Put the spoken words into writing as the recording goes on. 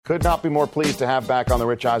Could not be more pleased to have back on the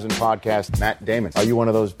Rich Eisen podcast, Matt Damon. Are you one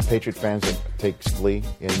of those Patriot fans that takes glee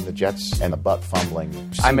in the Jets and the butt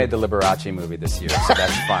fumbling? I made the Liberace movie this year, so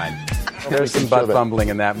that's fine. There's some butt fumbling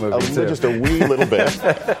in that movie, too. Just a wee little bit.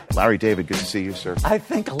 Larry David, good to see you, sir. I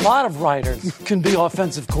think a lot of writers can be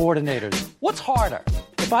offensive coordinators. What's harder?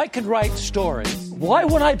 If I could write stories, why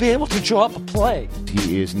wouldn't I be able to draw up a play?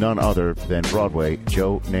 He is none other than Broadway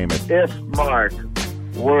Joe Namath. If Mark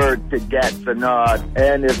were to get the nod,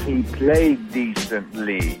 and if he played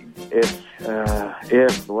decently,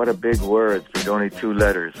 if, what a big word with only two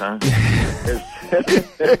letters, huh?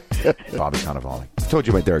 Bobby Cannavale. I told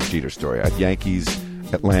you my Derek Jeter story. At Yankees,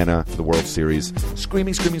 Atlanta, for the World Series.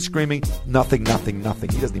 Screaming. Nothing. He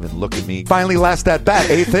doesn't even look at me. Finally, last at bat,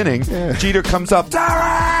 8th inning. Jeter comes up.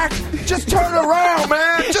 Derek! Just turn around,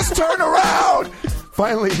 man! Just turn around!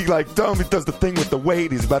 Finally, he does the thing with the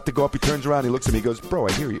weight. He's about to go up. He turns around. He looks at me. He goes, bro,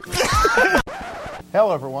 I hear you.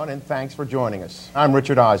 Hello, everyone, and thanks for joining us. I'm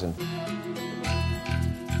Richard Eisen.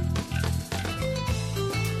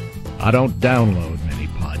 I don't download many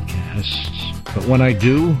podcasts, but when I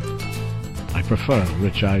do, I prefer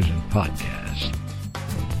Rich Eisen Podcast.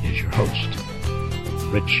 Here's your host,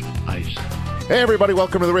 Rich Eisen. Hey, everybody,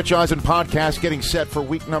 welcome to the Rich Eisen Podcast, getting set for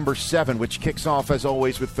week number 7, which kicks off, as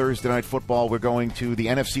always, with Thursday Night Football. We're going to the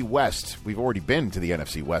NFC West. We've already been to the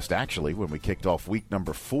NFC West, actually, when we kicked off week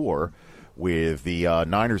number 4 with the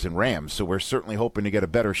Niners and Rams. So we're certainly hoping to get a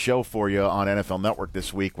better show for you on NFL Network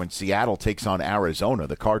this week when Seattle takes on Arizona.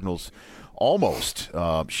 The Cardinals almost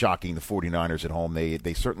shocking the 49ers at home.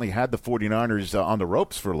 They certainly had the 49ers on the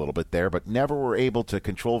ropes for a little bit there, but never were able to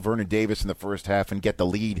control Vernon Davis in the first half and get the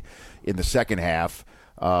lead in the second half.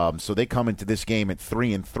 So they come into this game at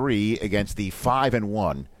 3-3 against the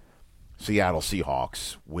 5-1 Seattle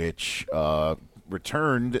Seahawks, which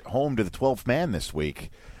returned home to the 12th man this week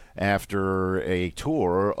after a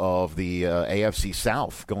tour of the AFC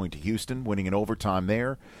South, going to Houston, winning in overtime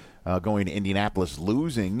there, going to Indianapolis,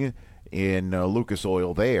 losing in Lucas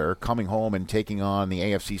Oil there, coming home and taking on the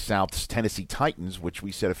AFC South's Tennessee Titans, which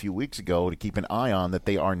we said a few weeks ago to keep an eye on, that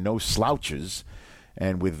they are no slouches.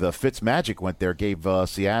 And with Fitzmagic went there, gave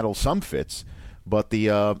Seattle some fits. But the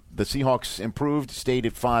Seahawks improved, stayed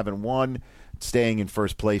at 5-1, staying in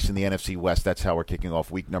first place in the NFC West. That's how we're kicking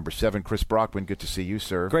off week number 7. Chris Brockman, good to see you,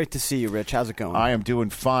 sir. Great to see you, Rich. How's it going? I am doing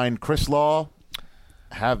fine. Chris Law,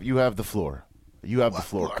 you have the floor. You have the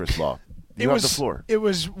floor, Chris Law. You have the floor. It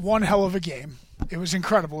was one hell of a game. It was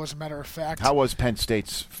incredible, as a matter of fact. How was Penn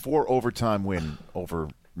State's 4-overtime win over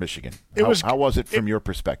Michigan? How was it from your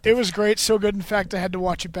perspective? It was great, so good. In fact, I had to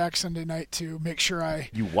watch it back Sunday night to make sure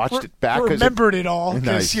You watched it back? Remembered it all,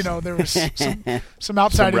 because nice. There was some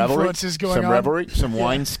outside influences going on. Some revelry, some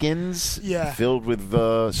wineskins filled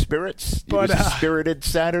with spirits. It was a spirited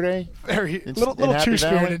Saturday. Little too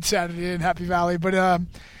spirited Saturday in Happy Valley, but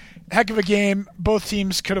heck of a game. Both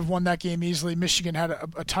teams could have won that game easily. Michigan had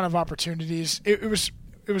a ton of opportunities. It was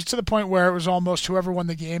to the point where it was almost whoever won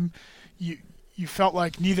the game, you felt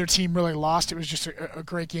like neither team really lost. It was just a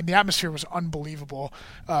great game. The atmosphere was unbelievable.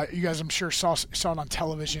 You guys, I'm sure, saw it on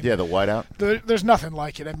television. Yeah, the whiteout. There's nothing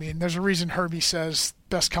like it. I mean, there's a reason Herbie says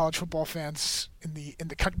best college football fans in the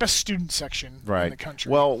best student section in the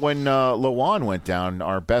country. Well, when Lawan went down,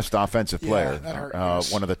 our best offensive player, that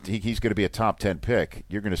hurt. He's going to be a top 10 pick.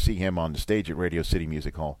 You're going to see him on the stage at Radio City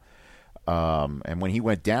Music Hall. And when he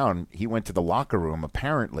went down, he went to the locker room.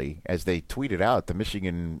 Apparently, as they tweeted out, the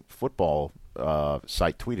Michigan football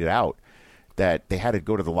site tweeted out that they had to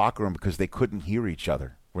go to the locker room because they couldn't hear each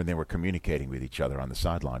other when they were communicating with each other on the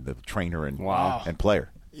sideline, the trainer and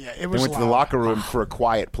player. Yeah, it was They went to the locker room for a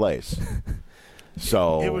quiet place.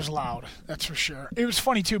 So it was loud, that's for sure. It was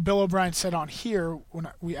funny, too. Bill O'Brien said on here when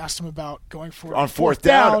we asked him about going for on fourth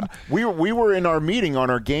down. We were in our meeting, on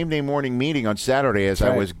our game day morning meeting on Saturday, as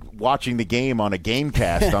I was watching the game on a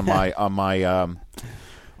Gamecast on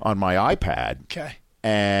my iPad. Okay.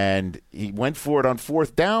 And he went for it on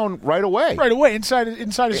fourth down right away. Right away, inside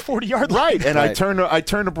his 40-yard line. Right, and I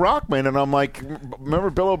turned to Brockman, and I'm like, remember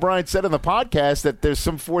Bill O'Brien said in the podcast that there's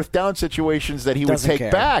some fourth down situations that he would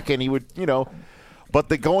take back, and he would, but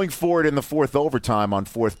the going for it in the fourth overtime on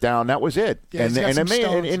fourth down, that was it. Yeah,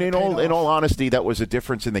 and in all honesty, that was a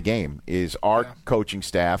difference in the game. Is our coaching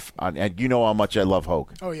staff, and you know how much I love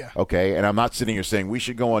Hoke. Oh yeah. Okay, and I'm not sitting here saying we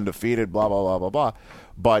should go undefeated, blah blah blah blah blah.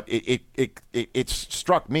 But it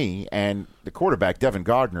struck me, and the quarterback, Devin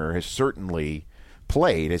Gardner, has certainly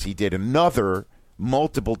played as he did another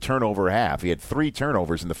multiple turnover half. He had 3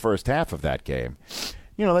 turnovers in the first half of that game.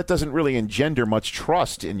 That doesn't really engender much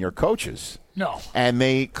trust in your coaches. No. And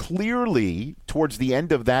they clearly, towards the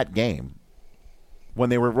end of that game, when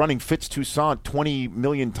they were running Fitz-Toussaint 20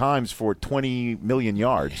 million times for 20 million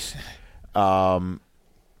yards. And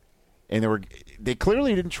they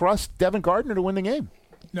clearly didn't trust Devin Gardner to win the game.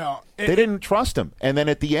 No, they didn't trust him. And then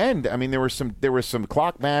at the end, I mean, there was some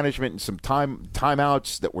clock management and some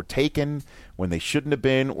timeouts that were taken when they shouldn't have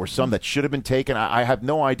been, or some that should have been taken. I have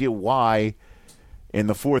no idea why in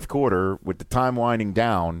the fourth quarter, with the time winding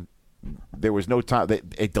down, there was no time.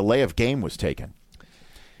 A delay of game was taken.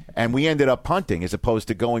 And we ended up punting as opposed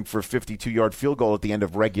to going for a 52-yard field goal at the end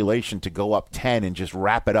of regulation to go up 10 and just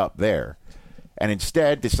wrap it up there. And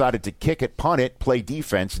instead decided to kick it, punt it, play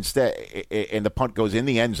defense instead, and the punt goes in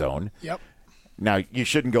the end zone. Yep. Now, you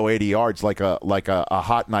shouldn't go 80 yards like a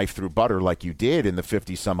hot knife through butter like you did in the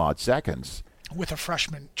 50-some-odd seconds. With a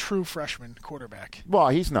true freshman quarterback. Well,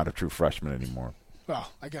 he's not a true freshman anymore.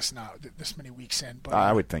 Well, I guess not this many weeks in. But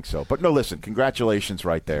I would think so. But, no, listen, congratulations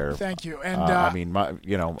right there. Thank you. And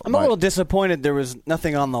I'm a little disappointed there was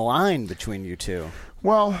nothing on the line between you two.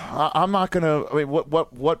 Well, I'm not going to. I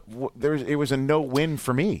mean, it was a no win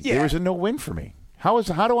for me. Yeah. There was a no win for me. How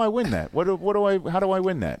do I win that? How do I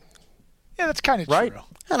win that? Yeah, that's kind of right. True.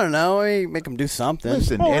 I don't know. Make them do something.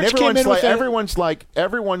 Listen, well, and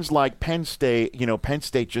everyone's like Penn State. You know, Penn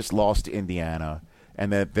State just lost to Indiana,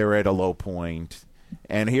 and that they're at a low point.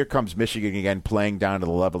 And here comes Michigan again, playing down to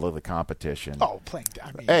the level of the competition. Oh, playing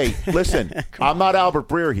down. Hey, listen, I'm not Albert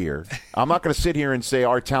Breer here. I'm not going to sit here and say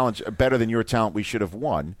our talent's better than your talent. We should have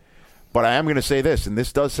won. But I am going to say this, and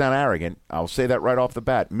this does sound arrogant. I'll say that right off the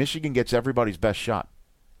bat. Michigan gets everybody's best shot.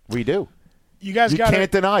 We do. You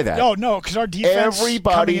can't deny that. No, because our defense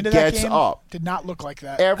everybody into gets that game up. Did not look like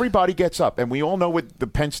that. Everybody gets up, and we all know with the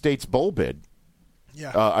Penn State's bowl bid.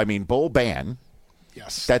 Yeah. Bowl ban.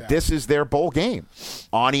 Yes. This is their bowl game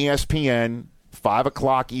on ESPN, 5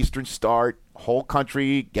 o'clock Eastern start. Whole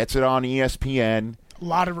country gets it on ESPN. A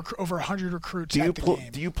lot of over 100 recruits at the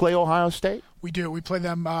game. Do you play Ohio State? We do. We play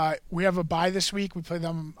them. We have a bye this week. We play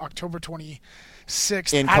them October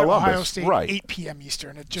 26th in at Columbus, Ohio State, right. 8 p.m.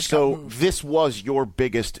 Eastern. It just so got moved. This was your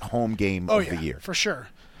biggest home game of the year, for sure.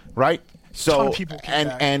 Right? So ton of people came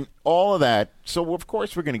back. and all of that. So of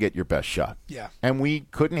course we're going to get your best shot. Yeah. And we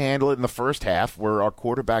couldn't handle it in the first half, where our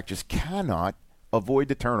quarterback just cannot avoid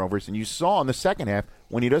the turnovers. And you saw in the second half,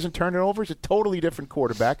 when he doesn't turn it over, it's a totally different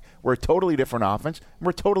quarterback. We're a totally different offense. And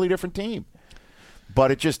we're a totally different team.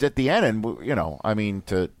 But it just at the end, and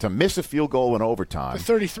to miss a field goal in overtime, the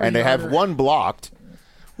 33 and to have one blocked.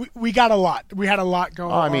 We got a lot. We had a lot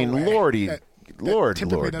going on. I mean, Lordy. Lord,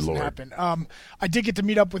 typically doesn't happen. I did get to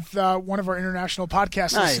meet up with one of our international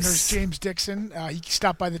podcast listeners, James Dixon. He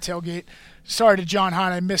stopped by the tailgate. Sorry to John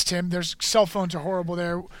Hahn, I missed him. There's cell phones are horrible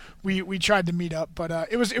there. We tried to meet up, but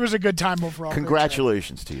it was a good time overall.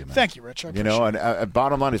 Congratulations to you, man. Thank you, Rich. And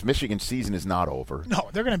bottom line is Michigan's season is not over. No,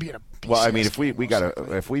 they're going to be in a. Well, I mean, if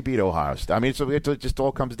we beat Ohio State, I mean, so it just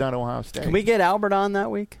all comes down to Ohio State. Can we get Albert on that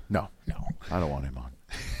week? No, I don't want him on.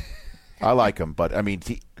 I like him, but I mean,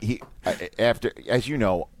 he after, as you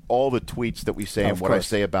know, all the tweets that we say and what I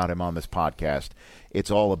say about him on this podcast,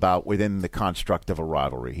 it's all about within the construct of a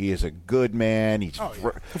rivalry. He is a good man. He's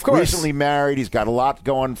recently married. He's got a lot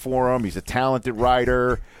going for him. He's a talented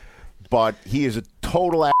writer, but he is a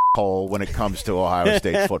total asshole when it comes to Ohio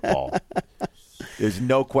State football. There's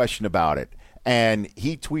no question about it. And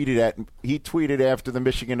he tweeted after the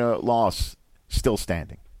Michigan loss, still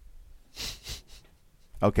standing.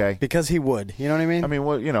 Okay. Because he would. You know what I mean? I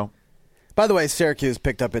mean, By the way, Syracuse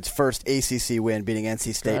picked up its first ACC win, beating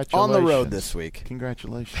NC State on the road this week.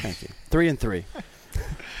 Congratulations. Thank you. 3-3.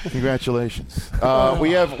 Congratulations.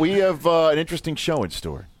 We have an interesting show in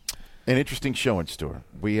store.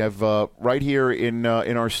 We have right here in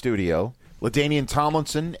our studio, LaDainian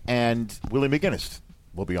Tomlinson and Willie McGinest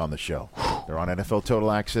will be on the show. They're on NFL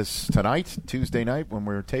Total Access tonight, Tuesday night, when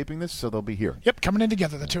we're taping this, so they'll be here. Yep, coming in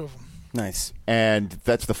together, the two of them. Nice. And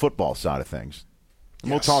that's the football side of things.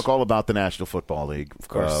 Yes. We'll talk all about the National Football League. Of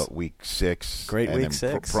course. Week 6. Great and week then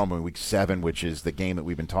 6. Promo week 7, which is the game that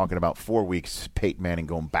we've been talking about 4 weeks. Peyton Manning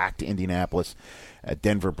going back to Indianapolis.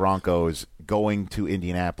 Denver Broncos going to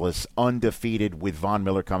Indianapolis, undefeated with Von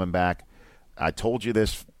Miller coming back. I told you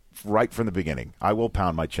this right from the beginning. I will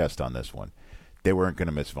pound my chest on this one. They weren't going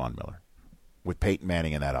to miss Von Miller with Peyton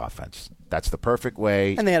Manning in that offense. That's the perfect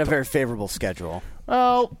way. And they had a very favorable schedule.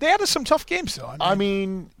 Well, they had some tough games, though. I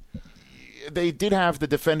mean, they did have the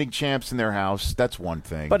defending champs in their house. That's one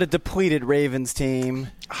thing. But a depleted Ravens team.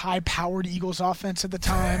 High-powered Eagles offense at the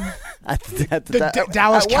time. The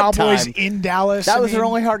Dallas Cowboys in Dallas. That was their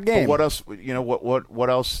only hard game. But what else? What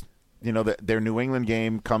else their New England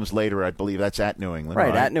game comes later. I believe that's at New England.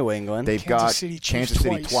 Right, at New England. They've got Kansas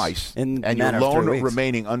City twice. And your lone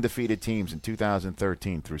remaining undefeated teams in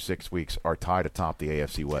 2013 through 6 weeks are tied atop the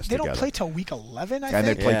AFC West They together. don't play till week 11, I think. And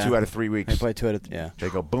they play 2 out of 3 weeks. They play 2 out of They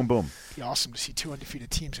go boom, boom. It'd be awesome to see 2 undefeated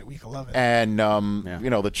teams at week 11. And,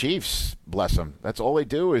 the Chiefs, bless them, that's all they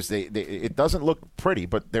do is it doesn't look pretty,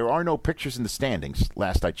 but there are no pictures in the standings,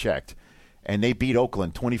 last I checked. And they beat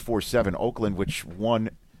Oakland 24-7. Oakland, which won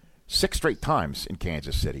 6 straight times in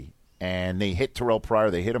Kansas City. And they hit Terrell Pryor.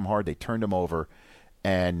 They hit him hard. They turned him over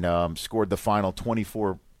and scored the final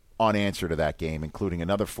 24 unanswered of that game, including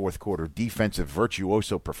another fourth-quarter defensive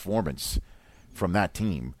virtuoso performance from that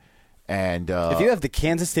team. And if you have the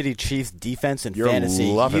Kansas City Chiefs defense in fantasy,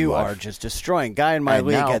 you are just destroying. Guy in my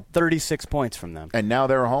league had 36 points from them. And now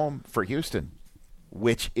they're home for Houston,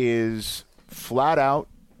 which is flat out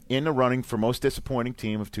in the running for most disappointing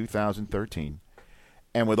team of 2013.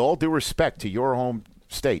 And with all due respect to your home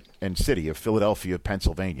state and city of Philadelphia,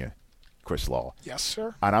 Pennsylvania, Chris Law. Yes,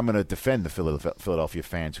 sir. And I'm going to defend the Philadelphia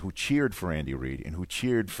fans who cheered for Andy Reid and who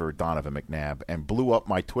cheered for Donovan McNabb and blew up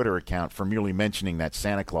my Twitter account for merely mentioning that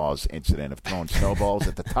Santa Claus incident of throwing snowballs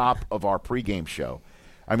at the top of our pregame show.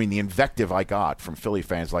 I mean, the invective I got from Philly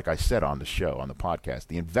fans, like I said on the show, on the podcast,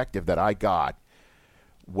 the invective that I got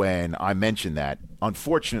when I mentioned that,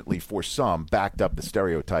 unfortunately for some, backed up the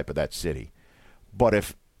stereotype of that city. But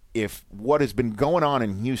if what has been going on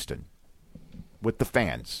in Houston with the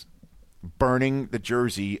fans burning the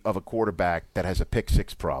jersey of a quarterback that has a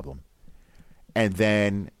pick-6 problem, and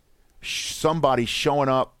then somebody showing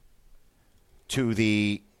up to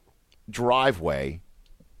the driveway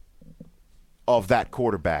of that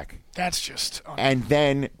quarterback. That's just and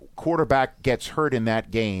then quarterback gets hurt in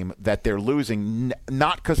that game that they're losing,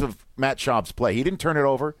 not because of Matt Schaub's play. He didn't turn it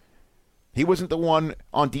over. He wasn't the one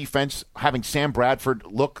on defense having Sam Bradford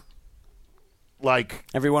look like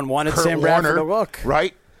everyone wanted Kurt Sam Bradford to look.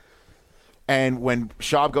 Right? And when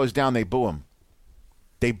Schaub goes down, they boo him.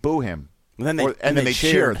 They boo him. And then they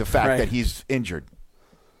cheer the fact that he's injured.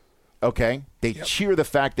 Okay? They cheer the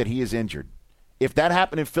fact that he is injured. If that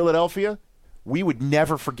happened in Philadelphia, we would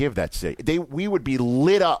never forgive that city. We would be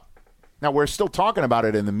lit up. Now, we're still talking about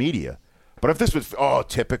it in the media. But if this was,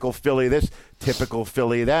 typical Philly this, typical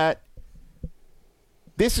Philly that,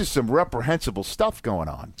 this is some reprehensible stuff going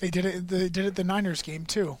on. They did it at the Niners game,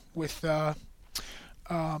 too, with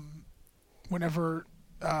whenever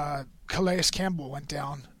Calais Campbell went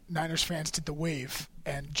down, Niners fans did the wave,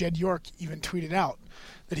 and Jed York even tweeted out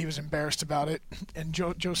that he was embarrassed about it, and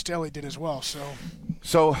Joe Staley did as well.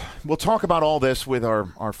 So we'll talk about all this with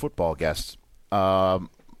our football guests,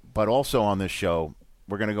 but also on this show,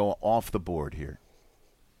 we're going to go off the board here.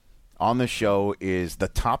 On the show is the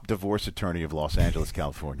top divorce attorney of Los Angeles,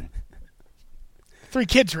 California. 3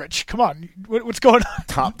 kids, Rich. Come on. What's going on?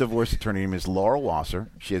 Top divorce attorney name is Laura Wasser.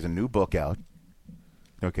 She has a new book out.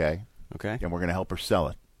 Okay. And we're going to help her sell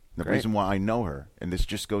it. The reason why I know her, and this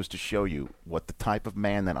just goes to show you what the type of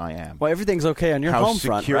man that I am. Well, everything's okay on your home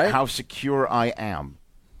front, right? How secure I am.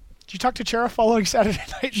 Did you talk to Chera following Saturday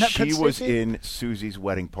night? She was in Susie's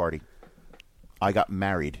wedding party. I got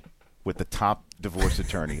married with the top divorce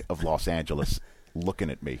attorney of Los Angeles looking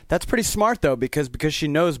at me. That's pretty smart, though, because she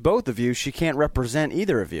knows both of you, she can't represent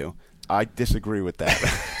either of you. I disagree with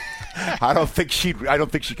that. I don't think she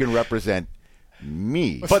can represent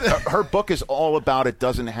me. But her book is all about it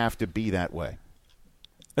doesn't have to be that way.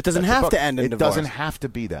 It doesn't have to end in divorce. It doesn't have to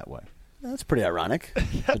be that way. That's pretty ironic.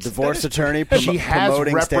 The divorce attorney she has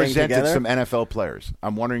represented some NFL players.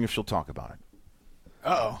 I'm wondering if she'll talk about it.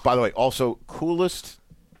 Uh-oh. By the way, also coolest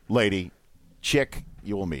lady, chick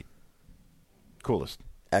you will meet. Coolest.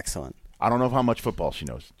 Excellent. I don't know how much football she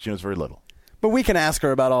knows. She knows very little. But we can ask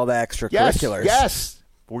her about all the extracurriculars. Yes.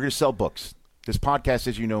 We're going to sell books. This podcast,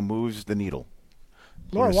 as you know, moves the needle.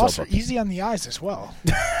 Laura Wasser, easy on the eyes as well.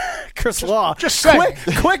 Chris Law. Just saying.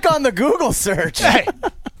 Quick on the Google search. Hey.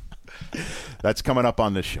 That's coming up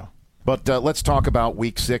on this show. But let's talk about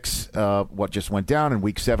Week 6, what just went down, and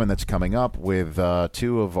Week 7 that's coming up with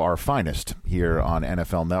 2 of our finest here on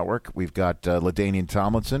NFL Network. We've got LaDainian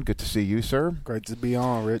Tomlinson. Good to see you, sir. Great to be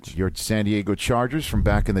on, Rich. Your San Diego Chargers from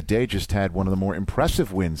back in the day just had one of the more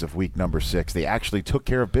impressive wins of Week number 6. They actually took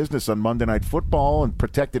care of business on Monday Night Football and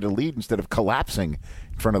protected a lead instead of collapsing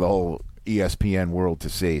in front of the whole ESPN world to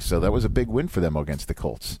see. So that was a big win for them against the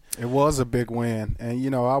Colts. It was a big win. And,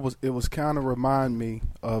 it was kind of remind me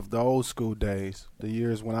of the old school days, the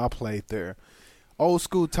years when I played there. Old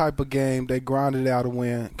school type of game. They grinded out a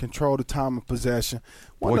win, controlled the time of possession.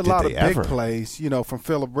 Won a lot of big plays, from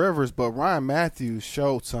Phillip Rivers. But Ryan Matthews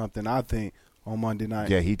showed something, I think, on Monday night.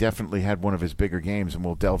 Yeah, he definitely had one of his bigger games, and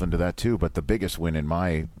we'll delve into that too. But the biggest win, in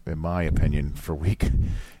my opinion, for week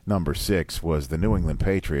number 6 was the New England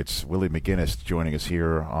Patriots. Willie McGinest joining us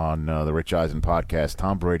here on the Rich Eisen podcast.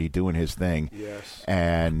 Tom Brady doing his thing. Yes.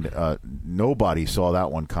 And nobody saw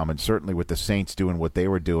that one coming, certainly with the Saints doing what they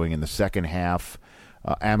were doing in the second half.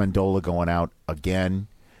 Amendola going out again,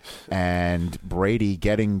 and Brady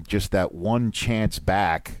getting just that one chance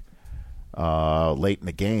back late in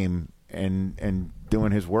the game. And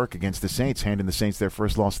doing his work against the Saints, handing the Saints their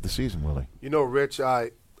first loss of the season, Willie. You know, Rich,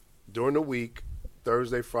 during the week,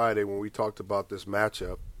 Thursday, Friday, when we talked about this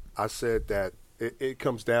matchup, I said that it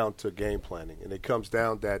comes down to game planning, and it comes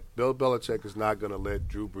down that Bill Belichick is not going to let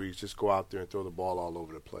Drew Brees just go out there and throw the ball all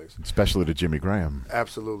over the place. Especially to Jimmy Graham.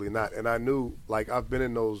 Absolutely not. And I knew, I've been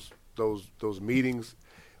in those meetings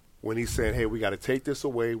when he's saying, hey, we got to take this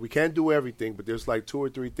away. We can't do everything, but there's 2 or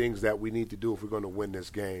 3 things that we need to do if we're going to win this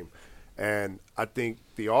game. And I think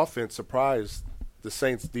the offense surprised the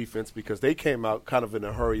Saints defense because they came out kind of in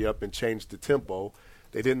a hurry up and changed the tempo.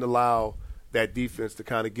 They didn't allow that defense to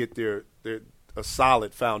kind of get a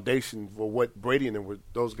solid foundation for what Brady and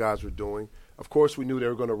those guys were doing. Of course, we knew they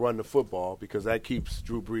were going to run the football because that keeps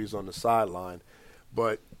Drew Brees on the sideline.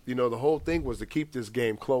 But, the whole thing was to keep this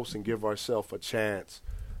game close and give ourselves a chance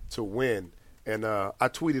to win. And I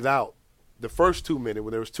tweeted out the first 2 minutes,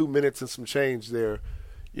 when there was 2 minutes and some change there,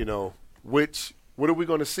 what are we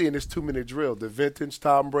going to see in this 2-minute drill? The vintage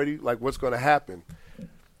Tom Brady, what's going to happen?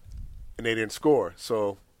 And they didn't score.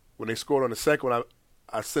 So when they scored on the second one,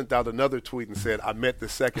 I sent out another tweet and said, I meant the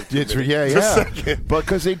second 2 minutes. Yeah.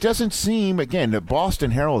 Because it doesn't seem, again, the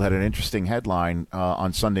Boston Herald had an interesting headline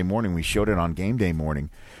on Sunday morning. We showed it on game day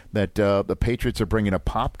morning, that the Patriots are bringing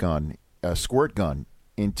a squirt gun,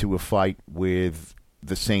 into a fight with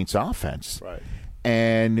the Saints offense. Right.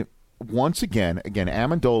 And once again,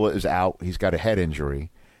 Amendola is out. He's got a head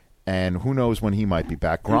injury, and who knows when he might be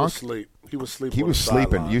back. Gronk, He was sleeping. He was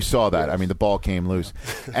sleeping. You saw that. Yes. I mean, the ball came loose.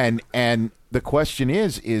 and the question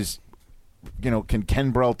is, can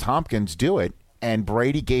Kenbrell Tompkins do it? And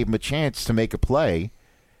Brady gave him a chance to make a play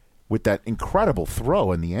with that incredible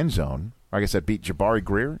throw in the end zone. Like I said, beat Jabari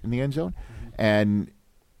Greer in the end zone. Mm-hmm. And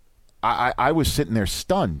I was sitting there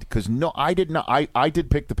stunned because I did not. I did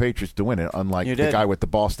pick the Patriots to win it, unlike the guy with the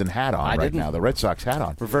Boston hat on now, the Red Sox hat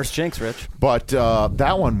on. Reverse jinx, Rich. But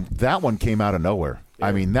that one came out of nowhere. Yeah.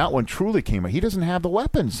 I mean, that one truly came out. He doesn't have the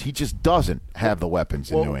weapons. He just doesn't have the weapons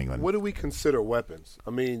in New England. What do we consider weapons? I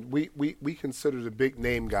mean, we consider the big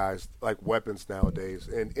name guys like weapons nowadays.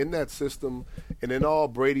 And in that system, and in all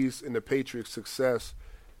Brady's and the Patriots' success,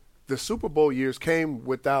 the Super Bowl years came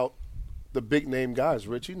without the big name guys.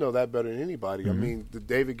 Rich, you know that better than anybody. Mm-hmm. I mean, the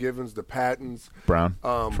David Givens, the Pattons, Brown,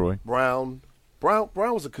 Troy, Brown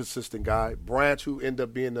was a consistent guy. Branch, who ended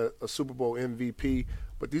up being a Super Bowl MVP.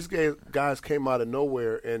 But these guys came out of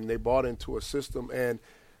nowhere, and they bought into a system, and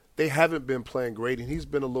they haven't been playing great. And he's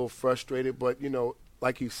been a little frustrated. But,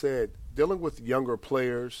 like he said, dealing with younger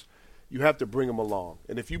players, you have to bring them along.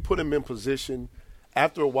 And if you put them in position,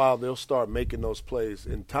 after a while they'll start making those plays.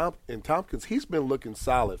 And Tompkins, he's been looking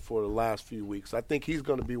solid for the last few weeks. I think he's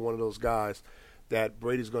going to be one of those guys that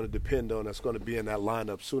Brady's going to depend on, that's going to be in that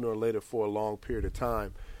lineup sooner or later for a long period of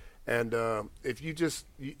time. And if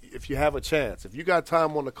you have a chance, if you got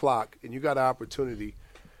time on the clock and you got an opportunity,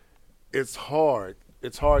 it's hard.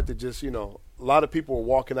 It's hard to just, a lot of people were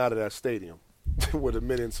walking out of that stadium with a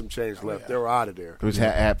minute and some change left. They were out of there.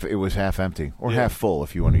 It was half empty or half full,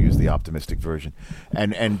 if you want to use the optimistic version.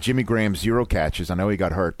 And Jimmy Graham, 0 catches. I know he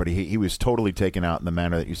got hurt, but he was totally taken out in the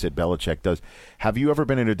manner that you said Belichick does. Have you ever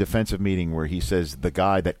been in a defensive meeting where he says the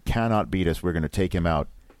guy that cannot beat us, we're going to take him out,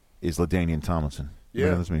 is LaDainian Tomlinson?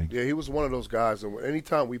 Yeah, he was one of those guys. And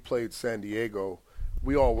anytime we played San Diego,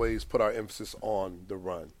 we always put our emphasis on the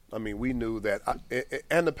run. I mean, we knew that.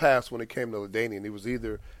 In the past, when it came to LaDainian, it was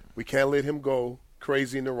either we can't let him go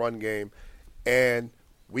crazy in the run game, and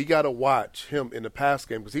we got to watch him in the pass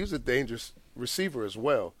game because he's a dangerous receiver as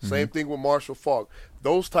well. Mm-hmm. Same thing with Marshall Faulk.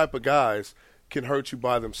 Those type of guys can hurt you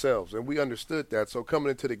by themselves, and we understood that. So coming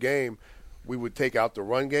into the game, we would take out the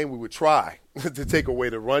run game. We would try to take away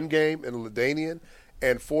the run game and LaDainian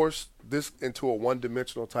and force this into a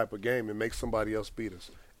one-dimensional type of game and make somebody else beat us.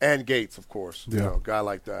 And Gates, of course, a guy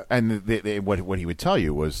like that. And what he would tell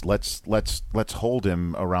you was, let's hold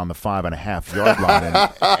him around the 5.5-yard line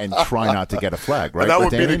and try not to get a flag, right? And that would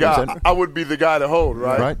be the guy. I would be the guy to hold,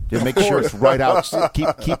 right? Right. Yeah, make sure it's right out.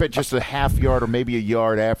 Keep it just a half yard or maybe a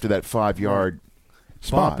yard after that 5-yard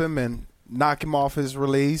spot. Bump him and knock him off his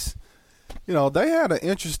release. They had an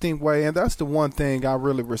interesting way, and that's the one thing I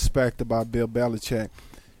really respect about Bill Belichick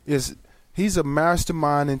is he's a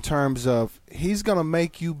mastermind in terms of he's going to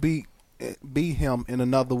make you beat him in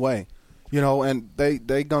another way. And they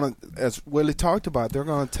going to, as Willie talked about, they're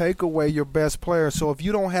going to take away your best player. So if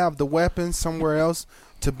you don't have the weapons somewhere else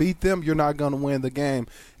to beat them, you're not going to win the game.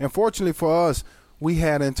 And fortunately for us, we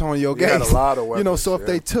had Antonio Gates. Had a lot of weapons. So if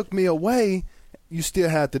they took me away, you still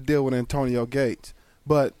had to deal with Antonio Gates.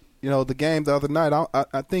 But the game the other night,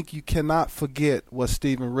 I think you cannot forget what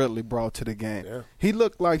Stephen Ridley brought to the game. Yeah. He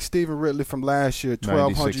looked like Stephen Ridley from last year,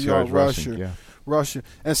 1,200-yard rusher.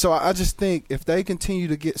 And so I just think if they continue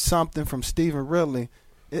to get something from Stephen Ridley,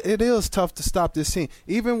 it is tough to stop this team.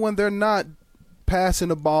 Even when they're not passing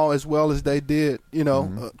the ball as well as they did,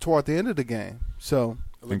 toward the end of the game. So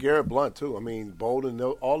LeGarrette Blount, too. I mean, Bolden,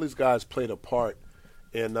 all these guys played a part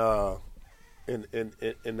in that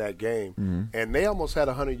game, and they almost had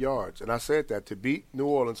 100 yards. And I said that to beat New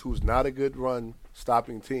Orleans, who's not a good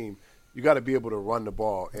run-stopping team, you got to be able to run the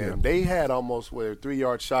ball. And they had almost 3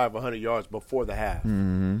 yards shy of 100 yards before the half.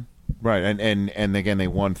 Mm-hmm. Right, and again, they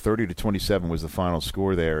won 30-27 was the final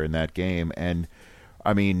score there in that game. And,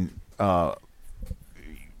 I mean,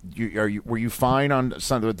 were you fine on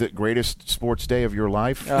Sunday, the greatest sports day of your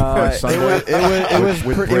life? It was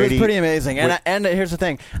pretty amazing. And here's the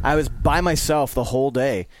thing: I was by myself the whole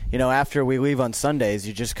day. After we leave on Sundays,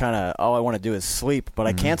 you just kind of all I want to do is sleep, but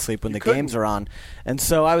I can't sleep when the games are on. And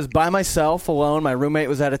so I was by myself, alone. My roommate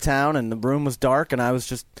was out of town, and the room was dark, and I was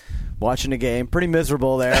just watching the game. Pretty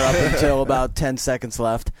miserable there up until about 10 seconds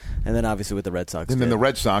left, and then obviously with the Red Sox. And then the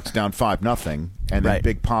Red Sox down 5-0, and then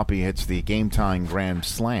Big Poppy hits the game-tying grand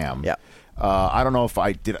slam. Yeah. I don't know if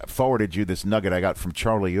I forwarded you this nugget I got from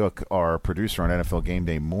Charlie Yook, our producer on NFL Game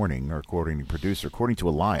Day Morning, or according to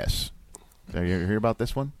Elias. Did you hear about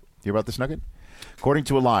this one? Hear about this nugget? According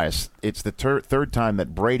to Elias, it's the third time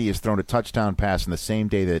that Brady has thrown a touchdown pass in the same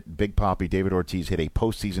day that Big Poppy David Ortiz hit a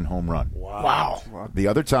postseason home run. Wow. The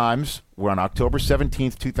other times were on October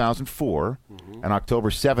 17th, 2004, and October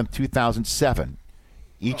 7th, 2007.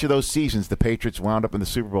 Each of those seasons, the Patriots wound up in the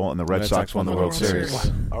Super Bowl, and the Red Sox won the World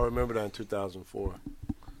Series. I remember that in 2004.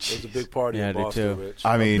 It was a big party in Boston, Rich.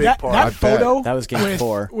 I mean, that photo that was Game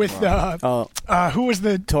 4 with who was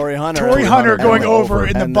the Torrey Hunter going over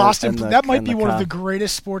in the Boston. That might be one of the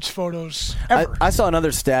greatest sports photos ever. I saw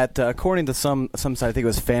another stat. According to some site, I think it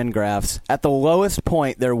was Fangraphs. At the lowest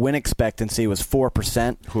point, their win expectancy was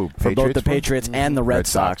 4% for both the Patriots and the Red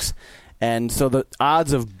Sox. And so the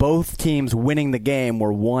odds of both teams winning the game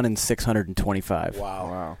were 1 in 625.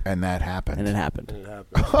 Wow. And that happened. And it happened.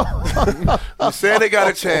 You're saying they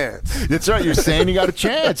got a chance. That's right. You're saying you got a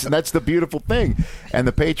chance, and that's the beautiful thing. And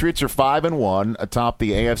the Patriots are 5-1 atop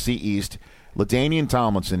the AFC East. LaDainian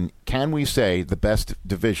Tomlinson, can we say the best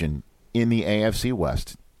division in the AFC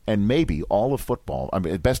West, and maybe all of football? I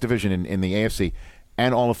mean, best division in the AFC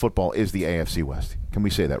and all of football is the AFC West. Can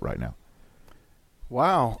we say that right now?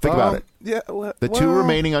 Wow. Think about it. Yeah, the two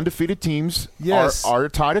remaining undefeated teams are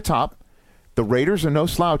tied atop. The Raiders are no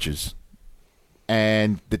slouches.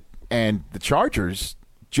 And the Chargers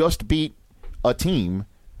just beat a team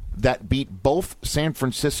that beat both San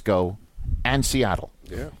Francisco and Seattle.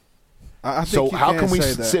 Yeah. I think so you how can can we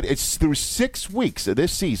say that. sit? It's through 6 weeks of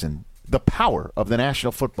this season, the power of the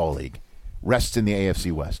National Football League rests in the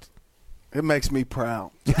AFC West. It makes me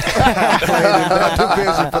proud. I played in that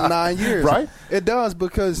division for 9 years. Right? It does,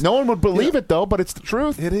 because no one would believe it, though, but it's the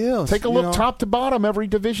truth. It is. Take a look top to bottom, every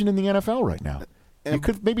division in the NFL right now. You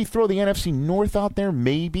could maybe throw the NFC North out there,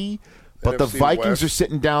 maybe, but the Vikings West are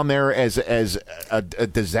sitting down there as a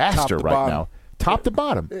disaster right now. Top to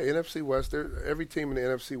bottom. Yeah, NFC West. Every team in the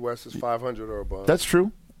NFC West is 500 or above. That's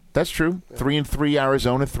true. Yeah. 3-3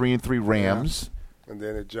 Arizona, 3-3 Rams. Yeah. And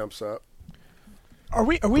then it jumps up. Are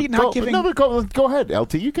we not giving? No, go ahead,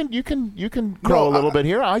 LT. You can grow a little bit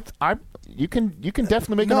here. You can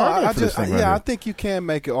definitely make an argument for this thing. I think you can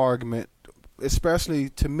make an argument, especially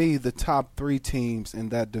to me, the top 3 teams in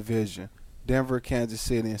that division: Denver, Kansas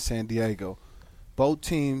City, and San Diego. Both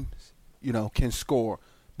teams, can score.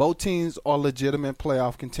 Both teams are legitimate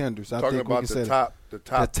playoff contenders. I think we can say that. The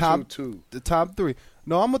top two. The top 3.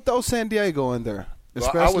 No, I'm gonna throw San Diego in there.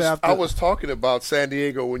 Especially I was talking about San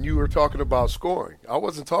Diego when you were talking about scoring. I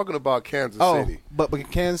wasn't talking about Kansas City. But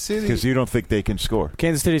Kansas City, because you don't think they can score.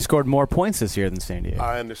 Kansas City scored more points this year than San Diego.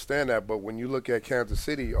 I understand that, but when you look at Kansas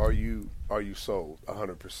City, are you sold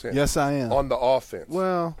 100%? Yes, I am. On the offense.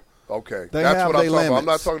 Well, okay, that's what I'm talking about. I'm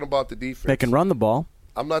not talking about the defense. They can run the ball.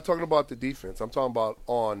 I'm not talking about the defense. I'm talking about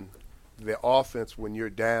on the offense when you're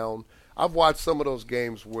down. I've watched some of those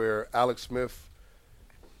games where Alex Smith,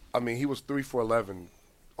 he was 3 for 11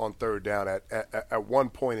 on third down at one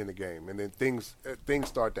point in the game, and then things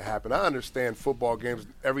start to happen. I understand football games,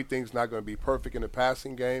 everything's not going to be perfect in the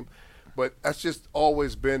passing game, but that's just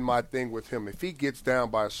always been my thing with him. If he gets down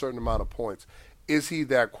by a certain amount of points, is he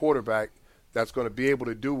that quarterback that's going to be able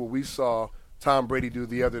to do what we saw Tom Brady do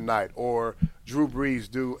the other night, or Drew Brees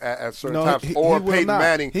do at certain times, or Peyton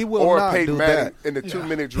Manning, in the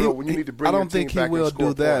 2-minute drill when you need to bring your team back and score points? I don't think he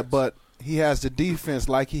will do that, but he has the defense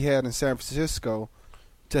like he had in San Francisco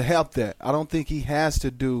to help that. I don't think he has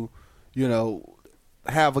to do,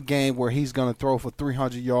 have a game where he's going to throw for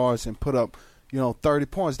 300 yards and put up, 30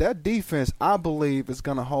 points. That defense, I believe, is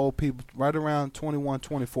going to hold people right around 21,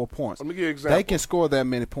 24 points. Let me give you an example. They can score that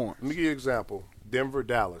many points. Let me give you an example. Denver,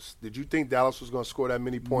 Dallas. Did you think Dallas was going to score that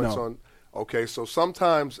many points No. on? Okay, so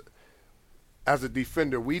sometimes as a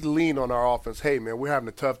defender, we lean on our offense. Hey, man, we're having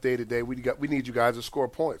a tough day today. We need you guys to score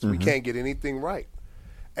points. We can't get anything right.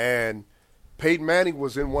 And Peyton Manning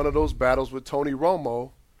was in one of those battles with Tony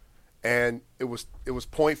Romo, and it was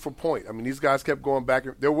point for point. I mean, these guys kept going back.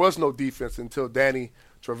 There was no defense until Danny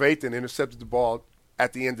Trevathan intercepted the ball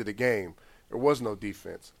at the end of the game. There was no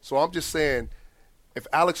defense. So I'm just saying, if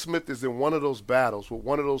Alex Smith is in one of those battles with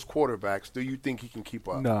one of those quarterbacks, do you think he can keep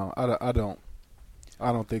up? No, I don't.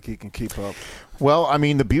 I don't think he can keep up. Well, I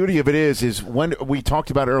mean, the beauty of it is when we talked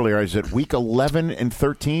about earlier, is it week 11 and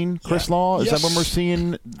 13, Chris Law? Is that when we're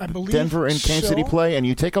seeing Denver and Kansas City play? And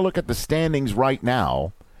you take a look at the standings right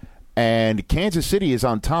now, and Kansas City is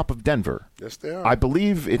on top of Denver. Yes, they are. I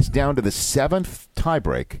believe it's down to the 7th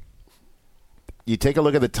tiebreak. You take a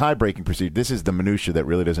look at the tie-breaking procedure. This is the minutia that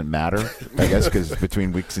really doesn't matter, I guess, because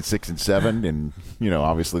between weeks 6 and 7, and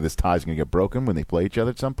obviously this tie is going to get broken when they play each other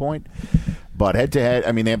at some point. But head-to-head,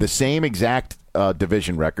 I mean, they have the same exact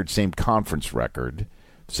division record, same conference record,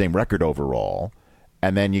 same record overall,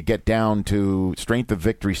 and then you get down to strength of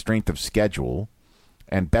victory, strength of schedule,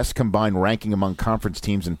 and best combined ranking among conference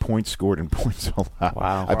teams in points scored and points allowed.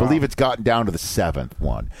 Wow. I believe it's gotten down to the 7th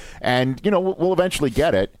one, and we'll eventually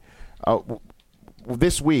get it.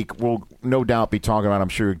 This week, we'll no doubt be talking about, I'm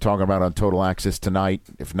sure you're talking about on Total Access tonight.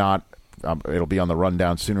 If not, it'll be on the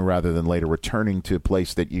rundown sooner rather than later, returning to a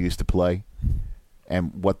place that you used to play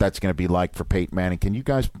and what that's going to be like for Peyton Manning. Can you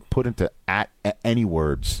guys put into any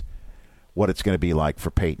words what it's going to be like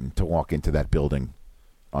for Peyton to walk into that building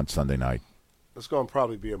on Sunday night? It's going to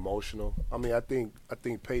probably be emotional. I mean, I think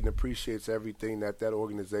Peyton appreciates everything that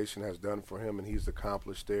organization has done for him, and he's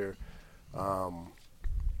accomplished there.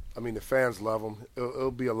 I mean, the fans love him.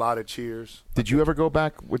 It'll be a lot of cheers. Did you ever go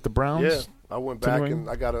back with the Browns? Yeah, I went back and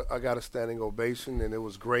I got a standing ovation, and it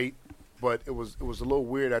was great. But it was a little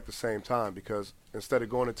weird at the same time because instead of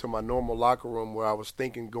going into my normal locker room where I was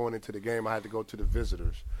thinking going into the game, I had to go to the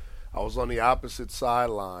visitors. I was on the opposite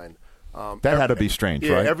sideline. That had to be strange,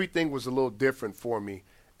 right? Yeah, everything was a little different for me,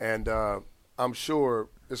 and I'm sure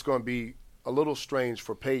it's going to be a little strange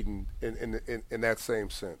for Peyton in that same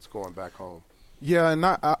sense going back home. Yeah, and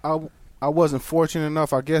I wasn't fortunate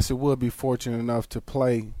enough. I guess it would be fortunate enough to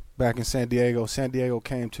play back in San Diego. San Diego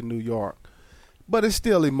came to New York. But it's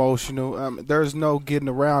still emotional. There's no getting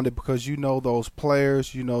around it because you know those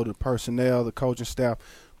players, you know the personnel, the coaching staff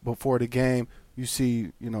before the game. You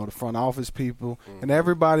see, the front office people, and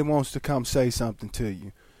everybody wants to come say something to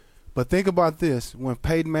you. But think about this. When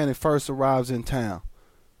Peyton Manning first arrives in town,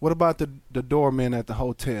 what about the doorman at the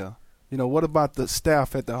hotel? What about the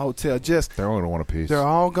staff at the hotel? They're all going to want a piece. They're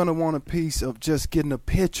all going to want a piece of just getting a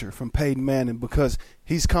picture from Peyton Manning because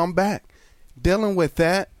he's come back. Dealing with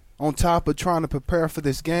that on top of trying to prepare for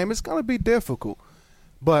this game, it's going to be difficult.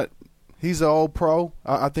 But he's an old pro.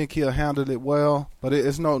 I think he'll handle it well. But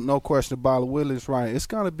it's no question about it. Willie's right. It's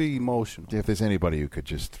going to be emotional. If there's anybody who could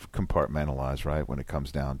just compartmentalize, right, when it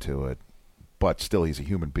comes down to it. But still, he's a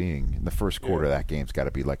human being. In the first quarter of that game's got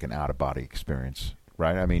to be like an out-of-body experience.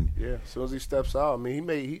 Right, I mean, yeah. As soon as he steps out, I mean,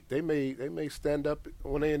 they may stand up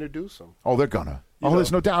when they introduce him. Oh, they're gonna.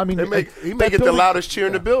 There's no doubt. I mean, he may get the loudest cheer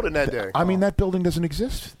in the building that day. I mean, that building doesn't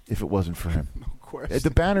exist if it wasn't for him. No question. The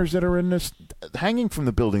banners that are in this, hanging from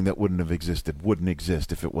the building that wouldn't exist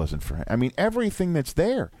if it wasn't for him. I mean, everything that's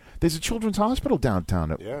there. There's a children's hospital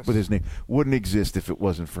downtown with his name. Wouldn't exist if it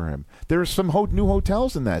wasn't for him. There are some new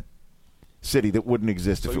hotels in that city that wouldn't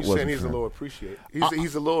exist if it wasn't for him. He's a little appreciated.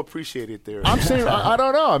 He's a little appreciated there. I'm saying I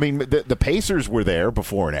don't know. I mean, the Pacers were there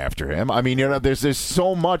before and after him. I mean, there's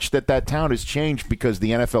so much that town has changed because the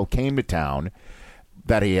NFL came to town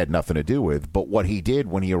that he had nothing to do with. But what he did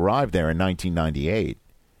when he arrived there in 1998,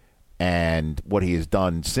 and what he has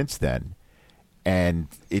done since then, and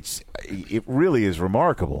it really is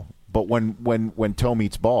remarkable. But when toe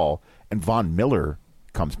meets ball, and Von Miller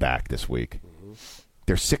comes back this week.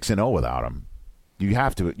 They're 6-0 without him. You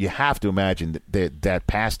have to imagine that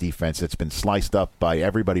pass defense that's been sliced up by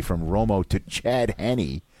everybody from Romo to Chad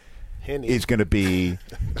Henne is going to be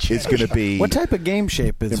What type of game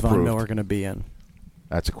shape is improved. Von Miller going to be in?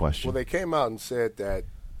 That's a question. Well, they came out and said that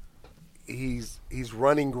he's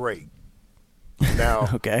running great. Now,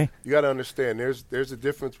 okay, you got to understand there's a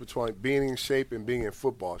difference between being in shape and being in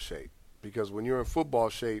football shape. Because when you're in football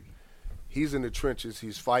shape, he's in the trenches.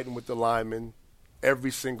 He's fighting with the linemen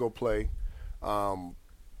every single play.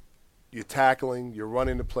 You're tackling. You're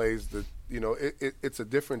running the plays. It's a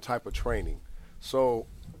different type of training. So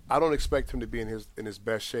I don't expect him to be in his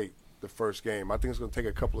best shape the first game. I think it's going to take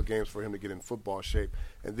a couple of games for him to get in football shape.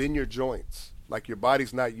 And then your joints. Like your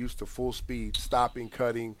body's not used to full speed, stopping,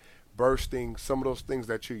 cutting, bursting, some of those things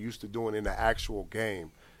that you're used to doing in the actual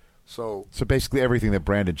game. So basically everything that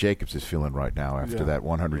Brandon Jacobs is feeling right now after that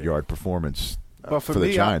 100-yard performance for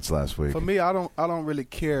the Giants last week. For me, I don't really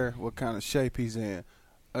care what kind of shape he's in.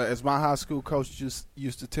 As my high school coach just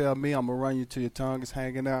used to tell me, I'm going to run you till your tongue is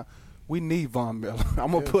hanging out. We need Von Miller.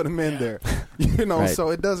 I'm going to put him in there. Right.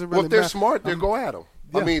 So it doesn't really matter. Well, if they're smart, they'll go at him.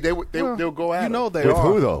 Yeah. I mean, they'll go at him. They with are.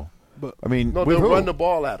 Who, though? But, they'll run the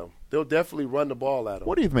ball at him. They'll definitely run the ball at him.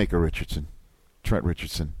 What do you make of Trent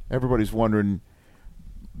Richardson? Everybody's wondering.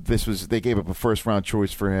 They gave up a first-round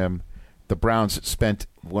choice for him. The Browns spent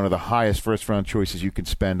one of the highest first-round choices you can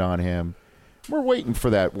spend on him. We're waiting for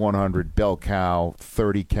that 100 bell cow,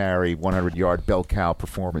 30-carry, 100-yard bell cow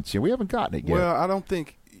performance. We haven't gotten it yet. Well, I don't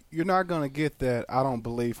think you're not going to get that, I don't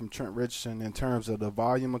believe, from Trent Richardson in terms of the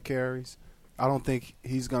volume of carries. I don't think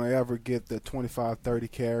he's going to ever get the 25, 30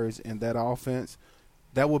 carries in that offense.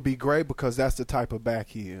 That would be great because that's the type of back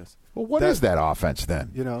he is. Well, what is that offense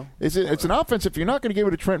then? It's an offense if you're not going to give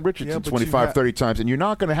it to Trent Richardson 25, 30 times, and you're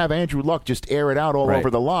not going to have Andrew Luck just air it out all over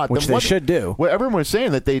the lot. Which they should do. Well, everyone's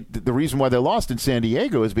saying that the reason why they lost in San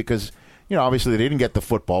Diego is because, obviously they didn't get the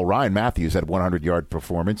football. Ryan Matthews had a 100-yard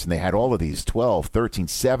performance, and they had all of these 12, 13,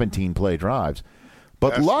 17-play drives.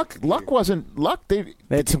 But Luck wasn't Luck. They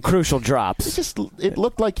had some crucial drops. It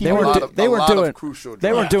looked like they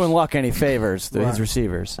weren't doing Luck any favors. His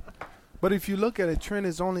receivers. But if you look at it, Trent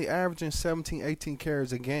is only averaging 17, 18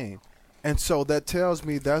 carries a game, and so that tells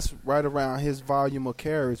me that's right around his volume of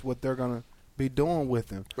carries. What they're going to be doing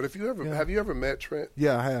with him. But have you ever met Trent?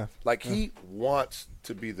 Yeah, I have. He wants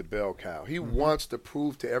to be the bell cow. He wants to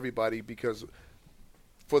prove to everybody because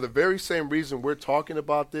for the very same reason we're talking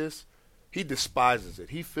about this. He despises it.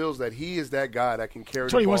 He feels that he is that guy that can carry the ball.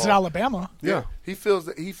 That's what he was at Alabama. Yeah. He feels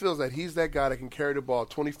that he's that guy that can carry the ball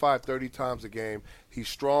 25, 30 times a game. He's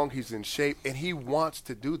strong, he's in shape, and he wants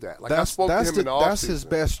to do that. I spoke to him in the offseason. That's his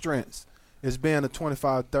best strengths, is being a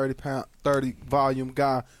 25, 30 volume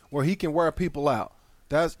guy where he can wear people out.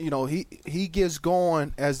 That's he gets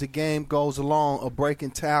going as the game goes along of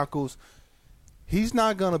breaking tackles. He's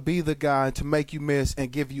not going to be the guy to make you miss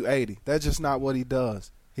and give you 80. That's just not what he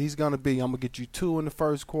does. He's going to be, I'm going to get you 2 in the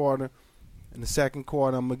first quarter. In the second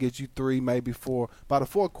quarter, I'm going to get you 3, maybe 4. By the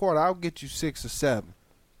fourth quarter, I'll get you 6 or 7.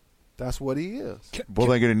 That's what he is. Well,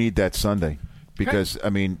 they're going to need that Sunday because, they're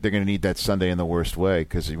going to need that Sunday in the worst way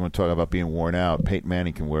because you want to talk about being worn out. Peyton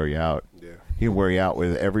Manning can wear you out. Yeah. He can wear you out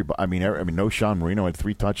with everybody. No, Sean Marino had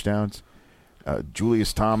 3 touchdowns.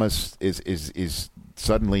 Julius Thomas is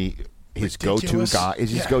suddenly – his go-to guy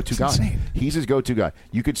is his go-to guy. Insane. He's his go-to guy.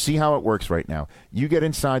 You could see how it works right now. You get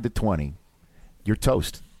inside the 20, you're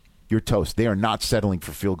toast. You're toast. They are not settling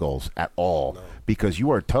for field goals at all because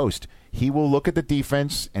you are toast. He will look at the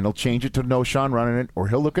defense and he'll change it to no Sean running it, or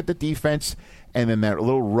he'll look at the defense and then that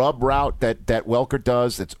little rub route that Welker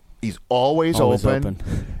does. He's always open.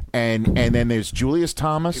 And then there's Julius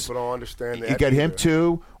Thomas. People don't understand that. You get him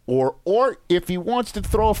too. Or if he wants to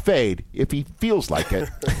throw a fade, if he feels like it,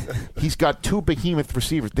 he's got 2 behemoth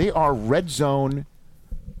receivers. They are red zone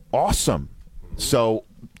awesome. So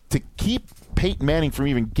to keep Peyton Manning from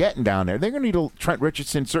even getting down there, they're going to need a Trent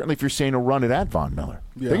Richardson, certainly if you're saying to run it at Von Miller.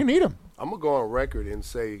 Yeah. They're going to need him. I'm going to go on record and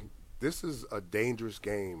say this is a dangerous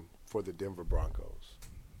game for the Denver Broncos.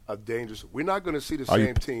 We're not going to see the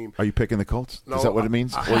same team. Are you picking the Colts? No, is that what it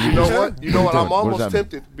means? You know what? I'm almost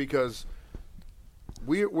tempted because –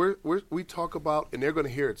 we talk about, and they're going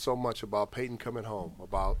to hear it so much about Peyton coming home,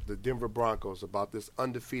 about the Denver Broncos, about this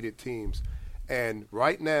undefeated teams. And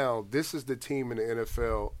right now, this is the team in the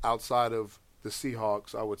NFL outside of the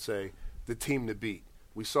Seahawks, I would say, the team to beat.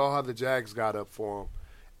 We saw how the Jags got up for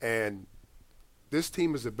them, and this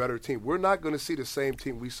team is a better team. We're not going to see the same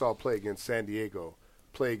team we saw play against San Diego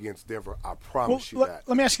play against Denver. I promise you that.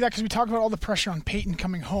 Let me ask you that because we talk about all the pressure on Peyton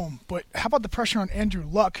coming home, but how about the pressure on Andrew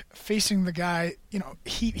Luck facing the guy,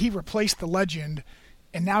 he replaced the legend,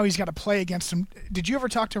 and now he's got to play against him. Did you ever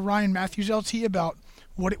talk to Ryan Matthews, LT, about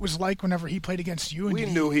what it was like whenever he played against you? And we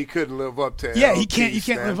knew he couldn't live up to it. Yeah, he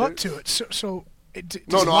can't live up to it. So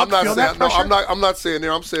I'm not saying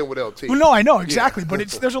there. I'm saying with LT. Well, no, I know exactly, but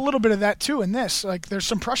there's a little bit of that too in this. Like, there's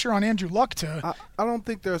some pressure on Andrew Luck to. I don't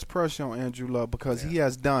think there's pressure on Andrew Luck because he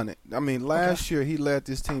has done it. I mean, last year he led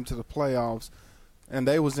this team to the playoffs, and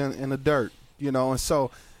they was in the dirt, and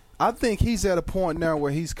so I think he's at a point now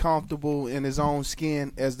where he's comfortable in his own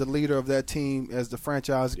skin as the leader of that team, as the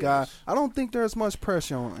franchise guy. I don't think there's much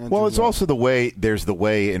pressure on Andrew Well, it's Luck. also the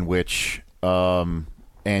way in which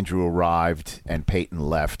Andrew arrived and Peyton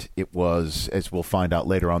left. It was, as we'll find out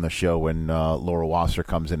later on the show when Laura Wasser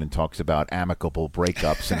comes in and talks about amicable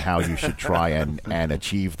breakups and how you should try and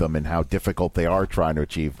achieve them and how difficult they are trying to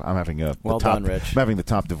achieve. I'm having I'm having the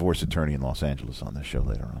top divorce attorney in Los Angeles on this show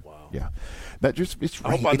later on. Wow. Yeah. That just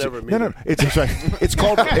I hope I never meet her. It's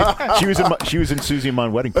called. She was in Susie and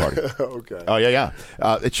Munn wedding party. Okay. Oh yeah.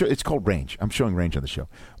 It's called Range. I'm showing Range on the show,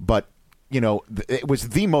 but it was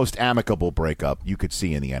the most amicable breakup you could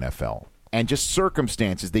see in the NFL, and just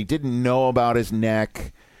circumstances. They didn't know about his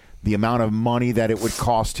neck, the amount of money that it would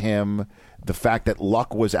cost him, the fact that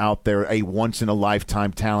Luck was out there, a once in a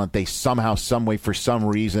lifetime talent. They somehow, some way, for some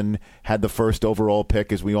reason, had the first overall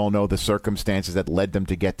pick. As we all know, the circumstances that led them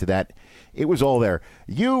to get to that. It was all there.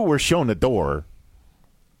 You were shown the door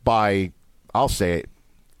by, I'll say it,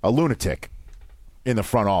 a lunatic in the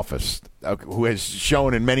front office who has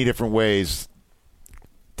shown in many different ways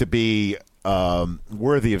to be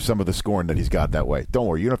worthy of some of the scorn that he's got that way. Don't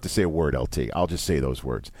worry. You don't have to say a word, LT. I'll just say those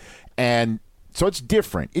words. And so it's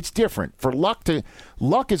different. It's different. For Luck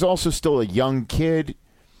is also still a young kid.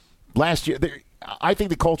 Last year, I think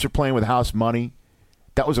the Colts are playing with house money.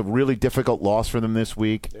 That was a really difficult loss for them this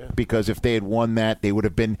week because if they had won that, they would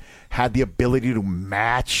have had the ability to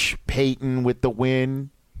match Peyton with the win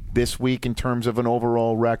this week in terms of an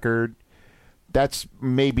overall record. That's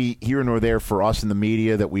maybe here nor there for us in the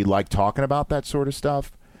media that we like talking about that sort of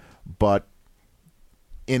stuff. But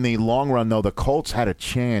in the long run, though, the Colts had a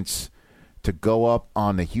chance to go up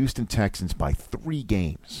on the Houston Texans by 3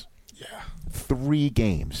 games. Yeah. 3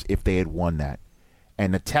 games if they had won that.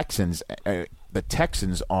 And the Texans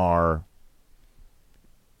are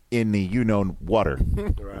in the water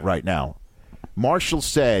right now. Marshall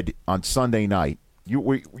said on Sunday night, you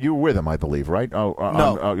were with him, I believe, right? No.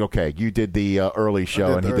 Okay. You did the early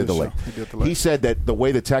show, and he did the late. He said that the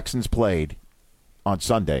way the Texans played on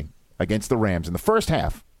Sunday against the Rams in the first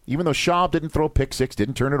half, even though Schaub didn't throw a pick six,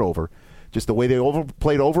 didn't turn it over, just the way they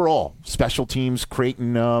played overall, special teams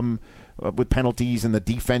creating with penalties and the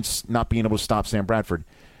defense not being able to stop Sam Bradford,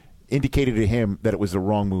 indicated to him that it was the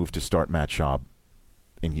wrong move to start Matt Schaub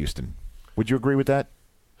in Houston. Would you agree with that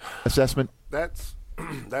assessment? That's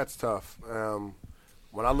tough.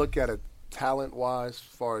 When I look at it talent-wise, as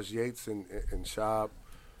far as Yates and Schaub,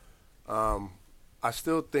 I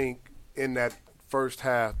still think in that first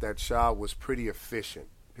half that Schaub was pretty efficient.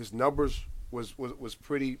 His numbers was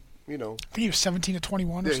pretty, I think he was 17 to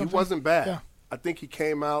 21 or something. He wasn't bad. Yeah. I think he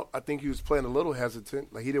came out. I think he was playing a little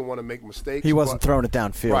hesitant. Like, he didn't want to make mistakes. He wasn't throwing it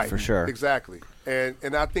downfield for sure. Exactly.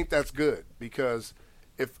 And I think that's good because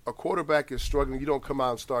if a quarterback is struggling, you don't come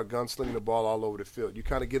out and start gunslinging the ball all over the field. You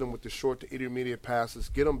kind of get them with the short to intermediate passes,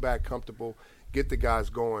 get them back comfortable, get the guys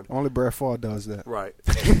going. Only Brett Favre does that. Right.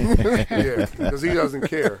 Yeah, because he doesn't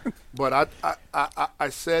care. But I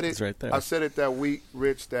said it. Right there. I said it that week,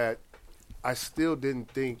 Rich, that I still didn't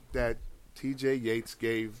think that T.J. Yates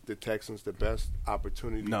gave the Texans the best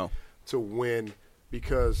opportunity to win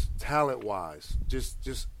because talent-wise,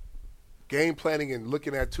 just game planning and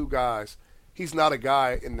looking at two guys, he's not a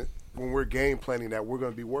guy when we're game planning that we're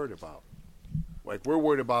going to be worried about. Like, we're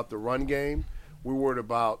worried about the run game. We're worried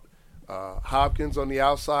about Hopkins on the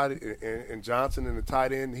outside and Johnson in the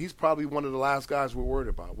tight end. He's probably one of the last guys we're worried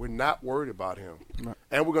about. We're not worried about him. Right.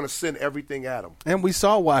 And we're going to send everything at him. And we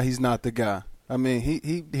saw why he's not the guy. I mean,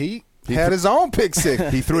 he had his own pick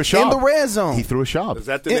six. He threw a shot in the red zone. He threw a shot. Is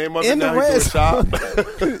that the name of it? In the red zone.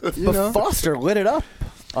 But Foster lit it up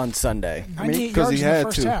on Sunday. 98 yards in the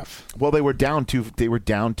first half. Well, they were down too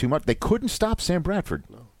much. They couldn't stop Sam Bradford.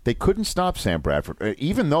 No. They couldn't stop Sam Bradford,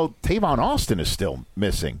 even though Tavon Austin is still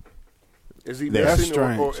missing. Is he missing,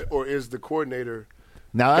 or is the coordinator?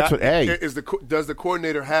 Now that's does the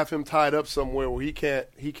coordinator have him tied up somewhere where he can't?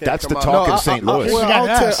 That's the talk in St. Louis.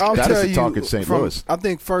 I'll tell you. Talk in St. Louis. I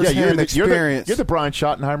think firsthand experience. You're the Brian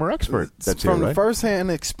Schottenheimer expert. That's from the right?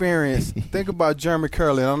 Firsthand experience. Think about Jeremy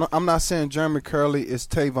Curley. I'm not saying Jeremy Curley is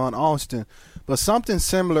Tavon Austin, but something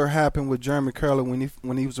similar happened with Jeremy Curley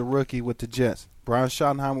when he was a rookie with the Jets. Brian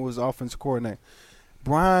Schottenheimer was offensive coordinator.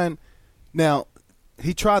 Brian, now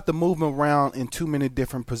he tried to move him around in too many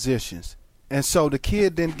different positions. And so the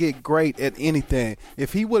kid didn't get great at anything.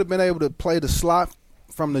 If he would have been able to play the slot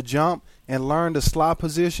from the jump and learn the slot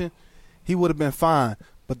position, he would have been fine.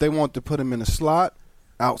 But they want to put him in the slot,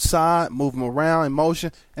 outside, move him around in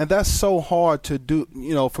motion, and that's so hard to do,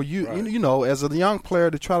 for you, right. As a young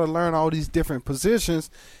player to try to learn all these different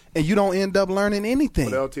positions, and you don't end up learning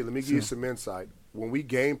anything. But LT, let me give you some insight. When we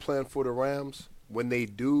game plan for the Rams, when they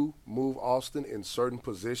do move Austin in certain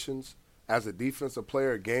positions, as a defensive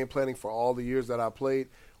player, game planning for all the years that I played,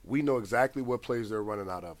 we know exactly what plays they're running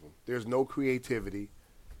out of him. There's no creativity.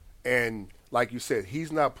 And like you said,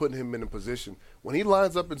 he's not putting him in a position. When he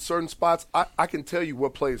lines up in certain spots, I can tell you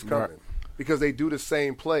what play is coming right. because they do the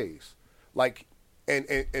same plays. Like, and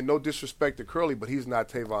no disrespect to Curly, but he's not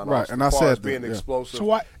Tavon right. Austin. And I said being explosive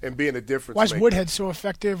and being a difference Why is maker. Woodhead so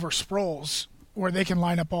effective or Sproles where they can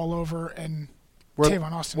line up all over and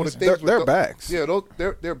Tavon Austin isn't? They're backs. Yeah,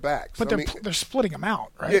 they're backs. But they're splitting them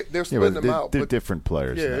out, right? Yeah, they're splitting them out. They're different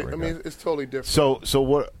players. Yeah, I mean, it's totally different. So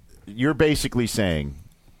what you're basically saying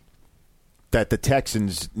that the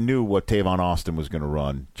Texans knew what Tavon Austin was going to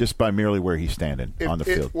run just by merely where he's standing on the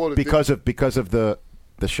field because of the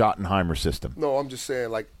Schottenheimer system. No, I'm just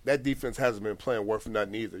saying like that defense hasn't been playing worth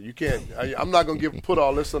nothing either. You can't. I'm not going to put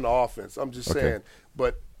all this on the offense. I'm just saying,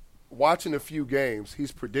 but watching a few games,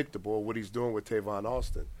 he's predictable what he's doing with Tavon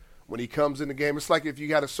Austin. When he comes in the game, it's like if you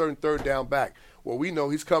got a certain third down back. Well, we know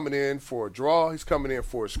he's coming in for a draw, he's coming in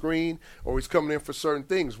for a screen, or he's coming in for certain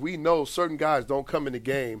things. We know certain guys don't come in the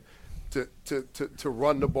game to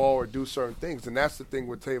run the ball or do certain things, and that's the thing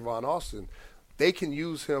with Tavon Austin. They can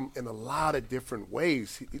use him in a lot of different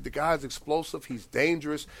ways. The guy's explosive. He's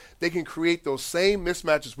dangerous. They can create those same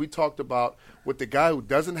mismatches we talked about with the guy who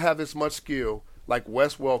doesn't have as much skill, like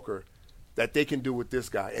Wes Welker, that they can do with this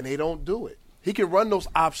guy, and they don't do it. He can run those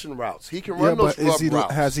option routes. He can run those rub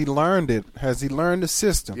routes. Has he learned it? Has he learned the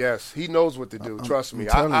system? Yes, he knows what to do. Trust me.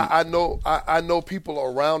 I know people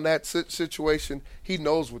around that situation. He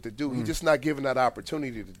knows what to do. He's just not given that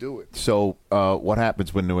opportunity to do it. So what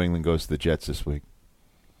happens when New England goes to the Jets this week?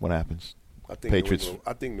 What happens? I think Patriots.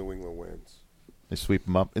 I think New England wins. They sweep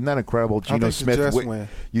them up. Isn't that incredible? Geno Smith. The Jets win.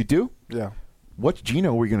 You do? Yeah. What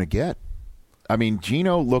Geno are we going to get? I mean,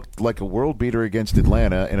 Geno looked like a world beater against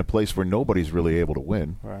Atlanta in a place where nobody's really able to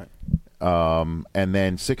win. Right. And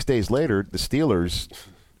then 6 days later, the Steelers,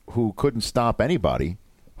 who couldn't stop anybody,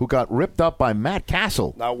 who got ripped up by Matt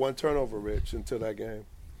Castle. Not one turnover, Rich, until that game.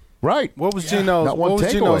 Right. What was Geno's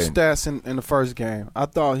stats in the first game? I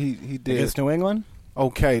thought he did. Against New England?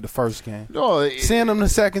 Okay, the first game. No, seeing him the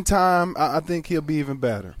second time, I think he'll be even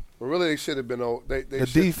better. Well, really, they should have been. The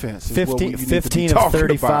defense. 15 of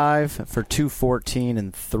 35 for 214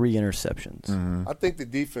 and 3 interceptions. Mm-hmm. I think the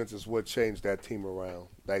defense is what changed that team around.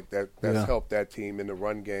 That's helped that team in the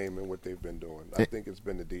run game and what they've been doing. I think it's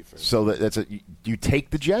been the defense. So that's do you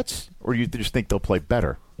take the Jets, or do you just think they'll play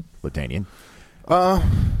better, LaDainian?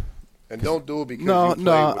 And don't do it because you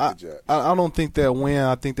play with the Jets. I don't think they'll win.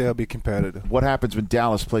 I think they'll be competitive. What happens when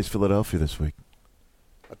Dallas plays Philadelphia this week?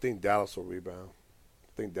 I think Dallas will rebound.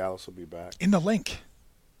 I think Dallas will be back. In the link.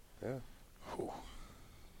 Yeah.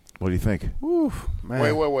 What do you think? Oof, man.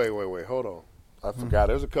 Wait. Hold on. I forgot.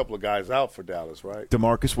 There's a couple of guys out for Dallas, right?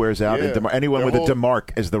 DeMarcus wears out. Yeah. Anyone with a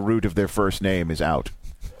DeMarc as the root of their first name is out.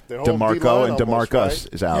 DeMarco and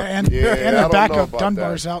DeMarcus is out. Yeah, and the backup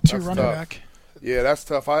Dunbar's out too, running back. Yeah, that's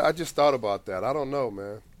tough. I just thought about that. I don't know,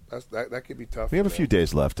 man. That could be tough. We have a few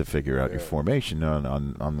days left to figure out your formation on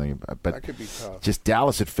the. But that could be tough. Just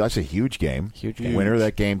Dallas, that's a huge game. Winner of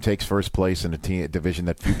that game takes first place in a division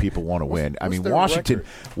that few people want to win. I mean, Washington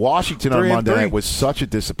on Monday night was such a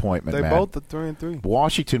disappointment. They both are 3-3.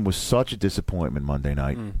 Washington was such a disappointment Monday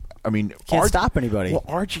night. I mean, can't stop anybody. Well,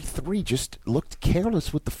 RG3 just looked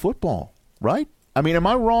careless with the football, right? I mean, am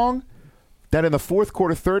I wrong that in the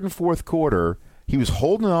third and fourth quarter? He was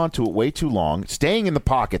holding on to it way too long, staying in the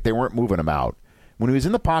pocket. They weren't moving him out. When he was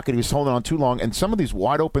in the pocket, he was holding on too long, and some of these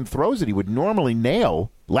wide-open throws that he would normally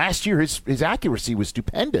nail, last year his accuracy was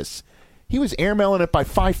stupendous. He was airmailing it by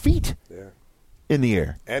 5 feet in the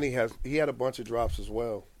air. And he had a bunch of drops as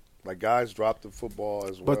well. Like, guys dropped the football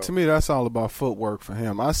as well. But to me, that's all about footwork for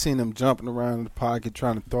him. I seen him jumping around in the pocket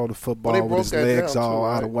trying to throw the football with his legs all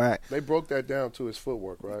out of whack. They broke that down to his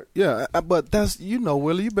footwork, right? Yeah, but that's,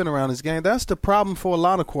 Willie, you've been around this game. That's the problem for a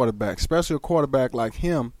lot of quarterbacks, especially a quarterback like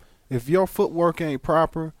him. If your footwork ain't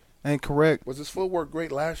proper, ain't correct. Was his footwork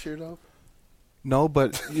great last year, though? No,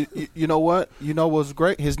 but you know what? You know what was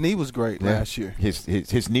great? His knee was great last year.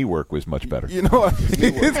 His knee work was much better. You know what?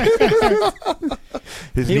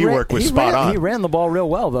 His knee work was spot on. He ran the ball real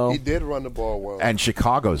well, though. He did run the ball well. And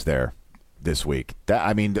Chicago's there. this week.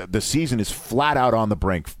 The season is flat out on the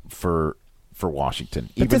brink for Washington,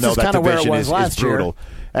 but even though that division is brutal.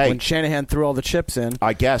 Hey, when Shanahan threw all the chips in,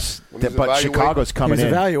 I guess. But Chicago's coming in.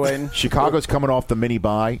 Evaluating. Chicago's coming off the mini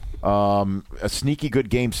bye. A sneaky good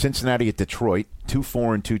game. Cincinnati at Detroit.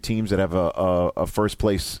 2-4-2 teams that have a first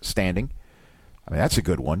place standing. I mean, that's a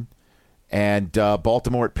good one. And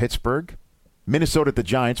Baltimore at Pittsburgh. Minnesota at the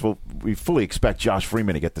Giants. Well, we fully expect Josh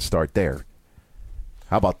Freeman to get the start there.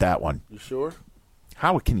 How about that one? You sure?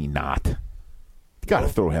 How can he not? You got to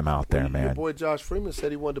throw him out there, man. Your boy Josh Freeman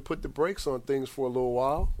said he wanted to put the brakes on things for a little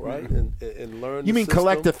while, right? Mm-hmm. And learn. You mean system.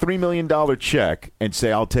 Collect a $3 million check and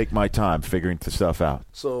say, I'll take my time figuring the stuff out?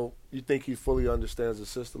 So you think he fully understands the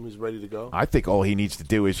system? He's ready to go? I think all he needs to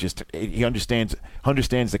do is he understands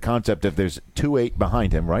the concept of there's 28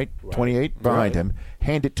 behind him, right? 28 behind him.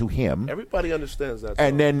 Hand it to him. Everybody understands that.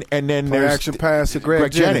 And then there's action pass to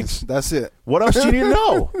Greg Jennings. That's it. What else do you need to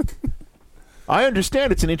know? I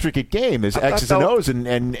understand it's an intricate game. There's X's and O's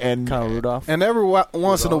and Kyle Rudolph. And every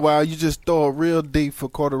once in a while, you just throw it real deep for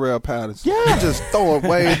Cordarrelle Patterson. Yeah. You just throw it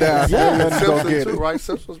way down. Simpson get too, it. right?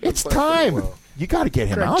 Simpson's been it's playing time. Well. You got to get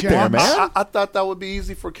him Greg out Jennings. there, man. I thought that would be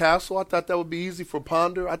easy for Castle. I thought that would be easy for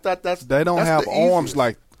Ponder. I thought they don't have arms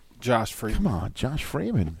like Josh Freeman. Come on, Josh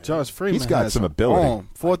Freeman. He's got some ability.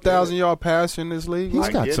 4,000-yard passer in this league. He's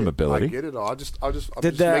got some ability. I get it all. I'm just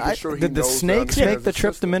did making sure he did the knows Snakes make the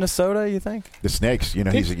trip to Minnesota, you think? The Snakes,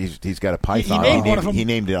 he's got a python. He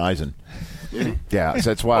named it Eisen. Yeah, so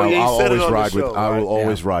that's why I will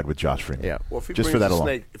always ride with Josh Freeman. Yeah. Well, if he just for that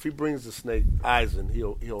alone. If he brings the snake Eisen,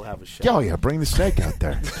 he'll have a shot. Oh yeah, bring the snake out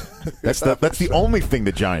there. That's the only thing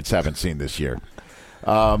the Giants haven't seen this year.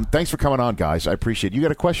 Thanks for coming on, guys. I appreciate it. You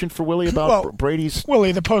got a question for Willie about Brady's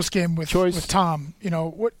Willie, the post game with Tom.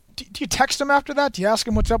 What do you text him after that? Do you ask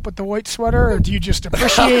him what's up with the white sweater, or do you just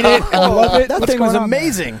appreciate it and love it? That thing was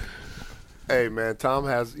amazing. Hey man, Tom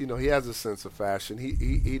has he has a sense of fashion.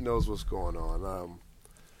 He knows what's going on.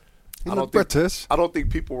 I don't think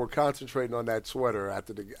people were concentrating on that sweater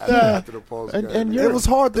after the post game. And it was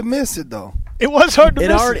hard to miss it though. It was hard to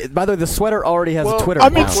miss it. By the way, the sweater already has a Twitter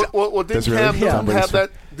account. Well, didn't Cam Newton have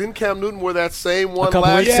that? Didn't Cam Newton wear that same one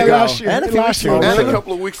last year? And a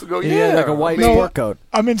couple of weeks ago. He had like a white sport coat.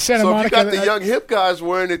 I'm in Santa Monica. So if you got the young hip guys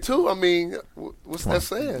wearing it too, I mean, what's that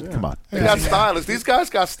saying? Come on. They got stylists. These guys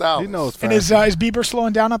got stylists. He knows. And is Bieber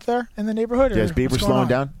slowing down up there in the neighborhood? Is Bieber slowing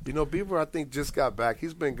down? Bieber I think just got back.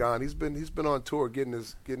 He's been gone. He's been on tour getting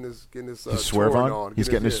his swerve on. He's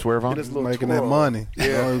getting his swerve on. Making that money.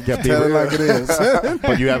 Yeah, tell it like it is.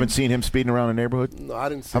 But you haven't seen him speeding around the neighborhood? No, I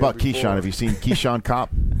didn't see him. How about him Keyshawn? Have you seen Keyshawn Cop?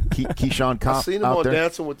 Keyshawn Cop I've seen him out on there?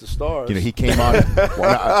 Dancing with the Stars. He came on.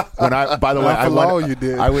 When I by the way, I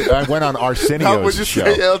went on Arsenio's show.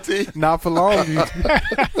 Say, LT? Not for long.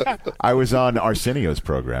 I was on Arsenio's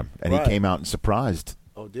program, and he came out and surprised.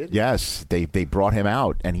 Oh, did he? Yes, they brought him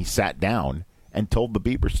out, and he sat down and told the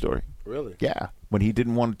Bieber story. Really? Yeah, when he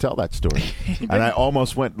didn't want to tell that story. And I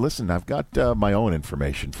almost went, listen, I've got my own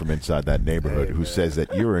information from inside that neighborhood who says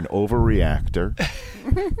that you're an overreactor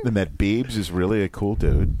and that Biebs is really a cool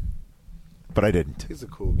dude. But I didn't. He's a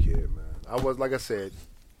cool kid, man. Like I said,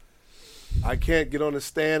 I can't get on the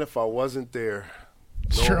stand if I wasn't there.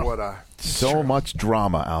 So much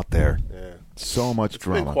drama out there. Yeah. So much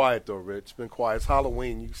drama. It's been quiet, though, Rich. It's been quiet. It's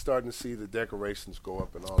Halloween. You're starting to see the decorations go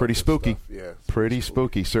up and all. Pretty spooky. Stuff. Yeah. Pretty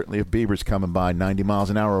spooky. Certainly if Bieber's coming by 90 miles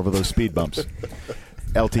an hour over those speed bumps.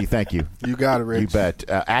 LT, thank you. You got it, Rich. You bet.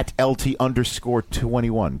 At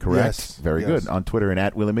LT_21, correct? Yes. Very good. On Twitter and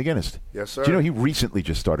at Willie McGinest. Yes, sir. Do you know he recently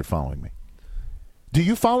just started following me? Do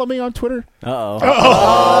you follow me on Twitter? Uh-oh.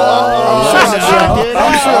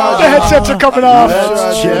 The headsets are coming off.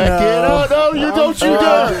 Let's check it out. No, don't you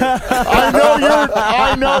dare.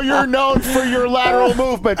 I know you're known for your lateral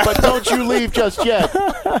movement, but don't you leave just yet.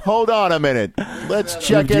 Hold on a minute. Let's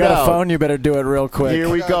check it out. You got a phone, you better do it real quick. Here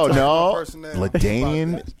we go. No.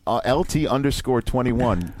 LaDainian,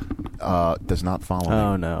 LT_21 does not follow me.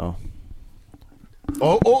 Oh, no.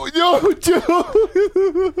 No, we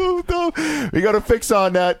got to fix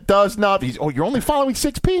on that. Does not. You're only following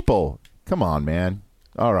 6 people. Come on, man.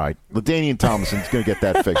 All right. LaDainian Tomlinson's going to get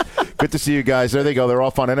that fixed. Good to see you guys. There they go. They're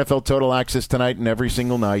off on NFL Total Access tonight and every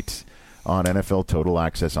single night on NFL Total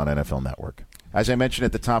Access on NFL Network. As I mentioned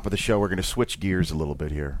at the top of the show, we're going to switch gears a little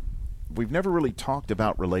bit here. We've never really talked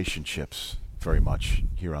about relationships very much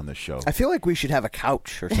here on this show. I feel like we should have a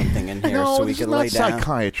couch or something in here so we can lay down. This is not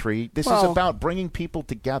psychiatry. This is about bringing people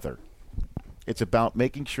together. It's about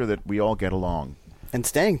making sure that we all get along and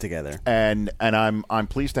staying together. And I'm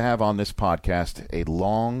pleased to have on this podcast a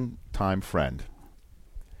long-time friend,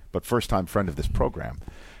 but first-time friend of this program,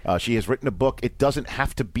 She has written a book. It doesn't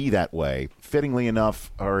have to be that way. Fittingly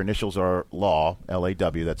enough, her initials are Law,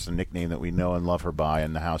 L-A-W. That's the nickname that we know and love her by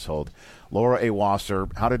in the household. Laura A. Wasser,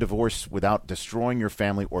 How to Divorce Without Destroying Your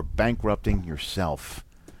Family or Bankrupting Yourself.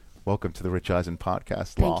 Welcome to the Rich Eisen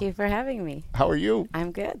podcast, Law. Thank you for having me. How are you?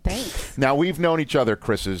 I'm good, thanks. Now, we've known each other,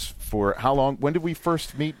 Chris's, for how long? When did we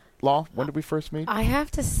first meet, Law? When did we first meet? I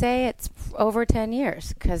have to say it's over 10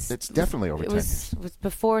 years. Cause it's definitely over 10 years. It was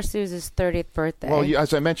before Suze's 30th birthday. Well,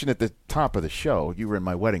 as I mentioned at the top of the show, you were in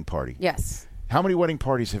my wedding party. Yes. How many wedding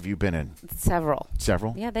parties have you been in? Several.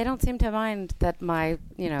 Several? Yeah, they don't seem to mind that my,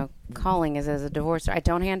 calling is as a divorcer. I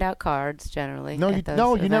don't hand out cards generally. No,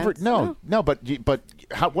 you never. No. But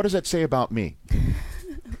what does that say about me?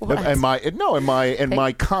 What? And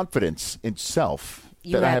my confidence in self.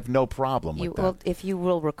 I have no problem with that. Well, if you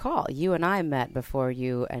will recall, you and I met before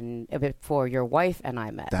your wife and I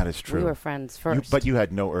met. That is true. We were friends first. But you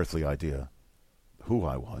had no earthly idea who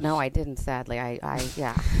I was. No, I didn't, sadly.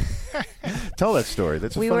 Yeah. Tell that story.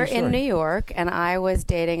 That's a funny story. We were in New York, and I was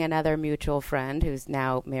dating another mutual friend who's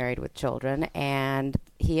now married with children, and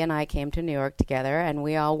he and I came to New York together, and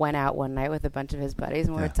we all went out one night with a bunch of his buddies,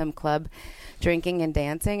 and we were at some club drinking and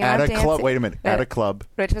dancing. At a club? Wait a minute. At a club.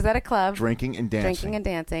 Rich was at a club. Drinking and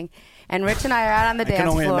dancing. And Rich and I are out on the dance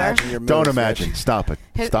floor. I can only imagine your moves. Don't imagine. Stop it.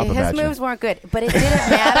 Stop imagining. His moves weren't good, but it didn't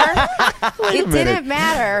matter. It didn't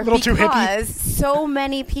matter because so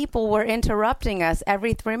many people were interrupting us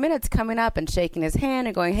every 3 minutes, coming up and shaking his hand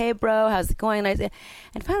and going, "Hey, bro, how's it going?" And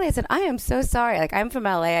finally I said, "I am so sorry. Like, I'm from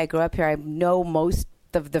LA. I grew up here. I know most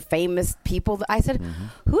of the famous people." I said,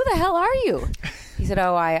 "Who the hell are you?" He said,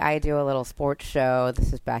 "Oh, I do a little sports show."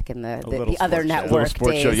 This is back in the other network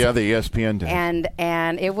sports days. show, yeah, the ESPN days.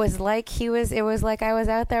 And it was like it was like I was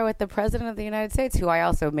out there with the President of the United States, who I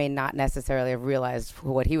also may not necessarily have realized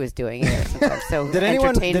what he was doing either. Since I'm so Did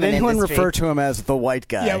anyone refer to him as the white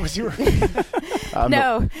guy? Yeah, was you?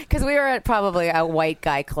 No, because we were at probably a white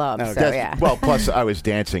guy club. Okay. So yeah. Well, plus I was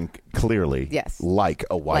dancing clearly, like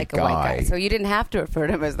a white guy. So you didn't have to refer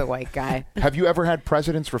to him as the white guy. Have you ever had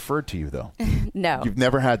presidents referred to you though? No. You've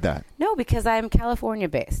never had that? No, because I'm California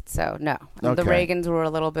based. So no. Okay. The Reagans were a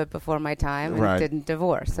little bit before my time and didn't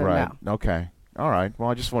divorce. So no. Okay. All right. Well,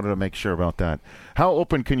 I just wanted to make sure about that. How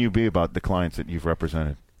open can you be about the clients that you've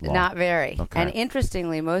represented? Law? Not very. Okay. And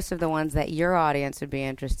interestingly, most of the ones that your audience would be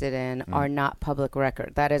interested in are not public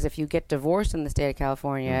record. That is, if you get divorced in the state of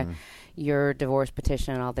California, your divorce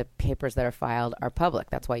petition and all the papers that are filed are public.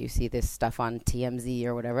 That's why you see this stuff on TMZ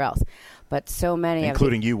or whatever else. But so many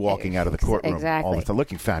including you walking out of the courtroom all the time,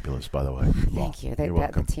 looking fabulous, by the way. Thank you. You're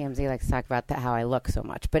welcome. The TMZ likes to talk about how I look so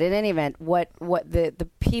much. But in any event, what the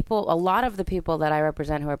people, a lot of the people that I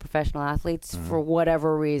represent who are professional athletes, for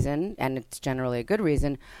whatever reason, and it's generally a good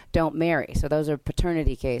reason, don't marry. So those are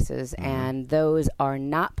paternity cases, and those are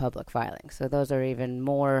not public filings. So those are even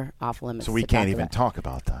more off limits. So we can't even talk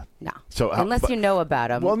about that. No. So unless you know about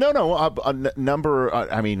them. Well, no. A number.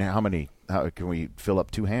 I mean, how many? Can we fill up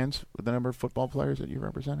two hands with the number of football players that you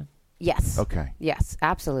represented? Yes. Okay. Yes,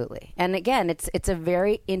 absolutely. And again, it's a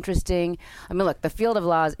very interesting. I mean, look, the field of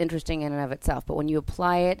law is interesting in and of itself, but when you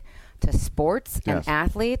apply it to sports and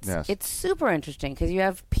athletes, it's super interesting because you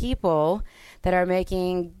have people that are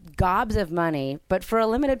making gobs of money, but for a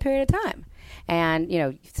limited period of time.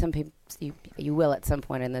 And some people. You will at some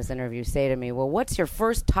point in this interview say to me, well, what's your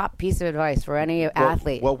first top piece of advice for any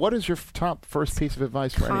athlete? Well, what is your first piece of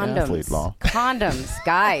advice for any athlete, Law? Condoms,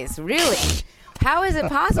 guys, really. How is it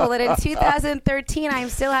possible that in 2013 I'm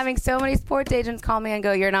still having so many sports agents call me and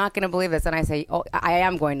go, you're not going to believe this? And I say, oh, I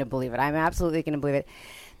am going to believe it. I'm absolutely going to believe it.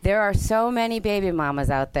 There are so many baby mamas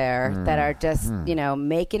out there that are just,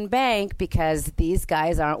 making bank because these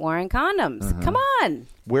guys aren't wearing condoms. Come on.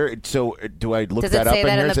 So do I look Does that it up say in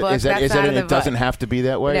that here? in the book? Is that it doesn't have to be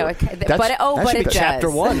that way? No, but it does. Chapter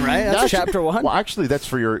 1, right? That's chapter 1. Well, actually, that's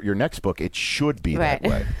for your next book. It should be that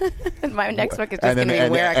way. My next book is just going to be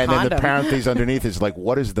wear a condom. And then the parentheses underneath is like,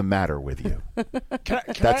 what is the matter with you?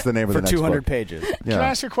 That's the name of the next book. For 200 pages. Yeah. Can I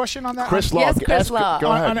ask a question on that? Chris Law. Yes, Chris Law.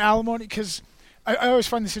 Go ahead. On alimony, because I always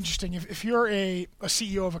find this interesting. If you're a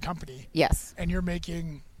CEO of a company, yes, and you're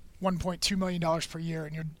making $1.2 million per year,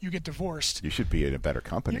 and you get divorced, you should be in a better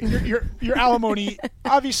company. Your alimony,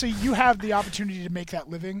 obviously, you have the opportunity to make that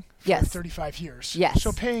living for 35 years. Yes.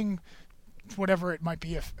 So paying whatever it might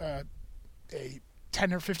be, a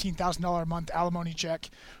 $10,000 or $15,000 a month alimony check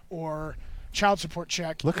or child support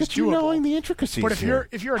check. Look is at you doable. knowing the intricacies. But if you're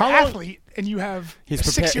an athlete and you have a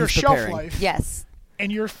 6-year shelf life, yes,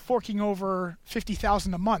 and you're forking over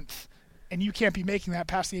 $50,000 a month, and you can't be making that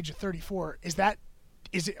past the age of 34, is that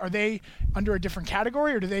Are they under a different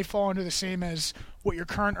category, or do they fall under the same as what your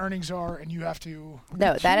current earnings are, and you have to?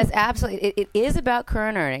 No, that is absolutely. It is about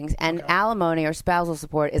current earnings, and alimony or spousal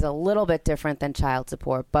support is a little bit different than child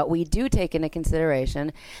support. But we do take into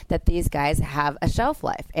consideration that these guys have a shelf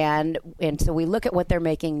life, and so we look at what they're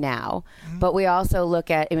making now, but we also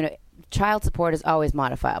look at child support is always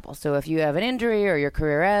modifiable. So if you have an injury or your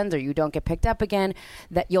career ends or you don't get picked up again,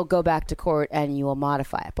 that you'll go back to court and you will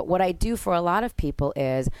modify it. But what I do for a lot of people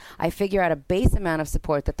is I figure out a base amount of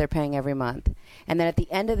support that they're paying every month. And then at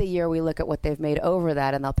the end of the year, we look at what they've made over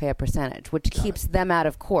that and they'll pay a percentage, which keeps them out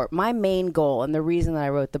of court. My main goal, and the reason that I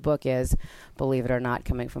wrote the book is, believe it or not,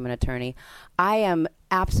 coming from an attorney, I am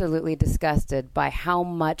absolutely disgusted by how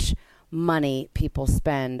much money people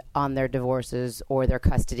spend on their divorces or their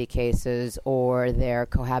custody cases or their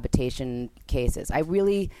cohabitation cases. I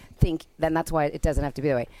really think, then that's why it doesn't have to be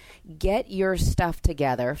that way. Get your stuff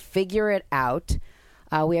together, figure it out.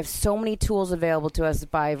 We have so many tools available to us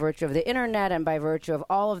by virtue of the internet and by virtue of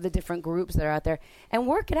all of the different groups that are out there, and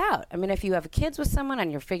work it out. I mean, if you have kids with someone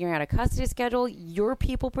and you're figuring out a custody schedule, your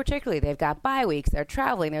people particularly, they've got bye weeks, they're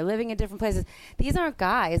traveling, they're living in different places. These aren't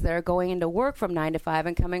guys that are going into work from 9 to 5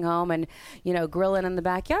 and coming home and, grilling in the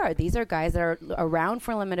backyard. These are guys that are around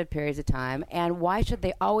for limited periods of time, and why should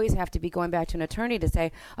they always have to be going back to an attorney to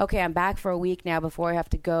say, okay, I'm back for a week now before I have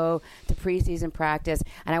to go to preseason practice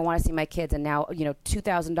and I want to see my kids, and now,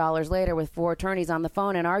 $2,000 later with 4 attorneys on the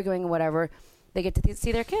phone and arguing and whatever, they get to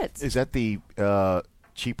see their kids. Is that the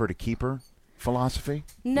cheaper to keep her philosophy?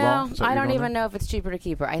 No, I don't even know if it's cheaper to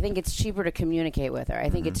keep her. I think it's cheaper to communicate with her. I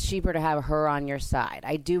think it's cheaper to have her on your side.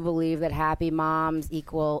 I do believe that happy moms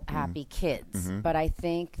equal happy kids. But I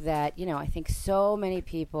think that, I think so many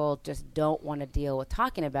people just don't want to deal with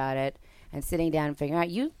talking about it and sitting down and figuring out,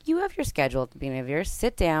 you have your schedule at the beginning of the year.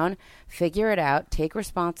 Sit down, figure it out, take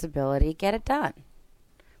responsibility, get it done.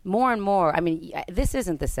 More and more, this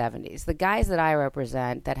isn't the 70s. The guys that I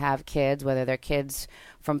represent that have kids, whether they're kids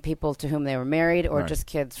from people to whom they were married or just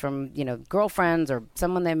kids from, girlfriends or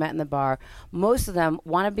someone they met in the bar, most of them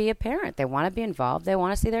want to be a parent. They want to be involved. They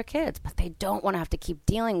want to see their kids. But they don't want to have to keep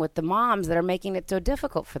dealing with the moms that are making it so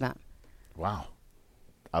difficult for them. Wow.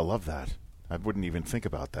 I love that. I wouldn't even think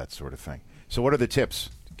about that sort of thing. So what are the tips?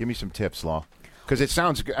 Give me some tips, Law. Because it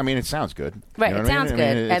sounds good. It sounds good. Right, it sounds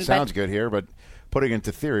good. It sounds good here, but putting it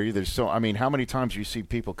into theory, there's how many times do you see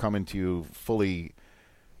people come into you fully?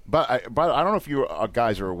 But I don't know if you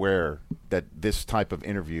guys are aware that this type of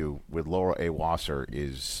interview with Laura A. Wasser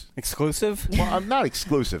is exclusive. Well, I'm not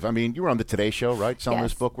exclusive. You were on the Today Show, right? Selling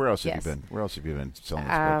this book. Where else have you been? Where else have you been selling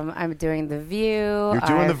this book? I'm doing The View. You're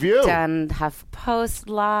doing The View. I've done HuffPost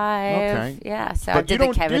Live. Okay. Yeah. So but I did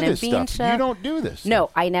the Kevin and Bean show. You don't do this. No,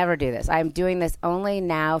 I never do this. I'm doing this only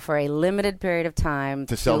now for a limited period of time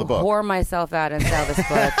to sell the book. Whore myself out and sell this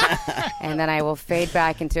book, and then I will fade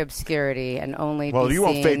back into obscurity and only. Well, be you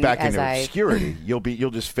won't fade back into obscurity.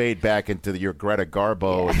 You'll just fade back into your Greta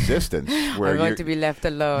Garbo existence. Where I'm going to be left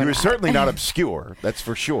alone. You're certainly not obscure. That's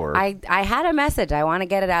for sure. I had a message. I want to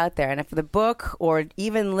get it out there. And if the book or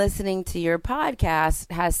even listening to your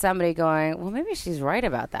podcast has somebody going, well, maybe she's right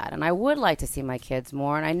about that. And I would like to see my kids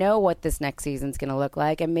more. And I know what this next season's going to look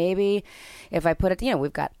like. And maybe if I put it,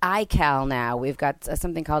 we've got iCal now. We've got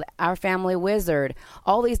something called Our Family Wizard.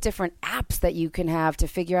 All these different apps that you can have to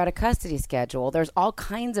figure out a custody schedule. There's all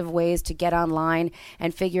kinds of ways to get online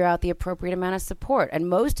and figure out the appropriate amount of support. And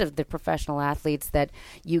most of the professional athletes that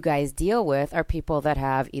you guys deal with are people that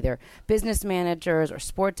have either business managers or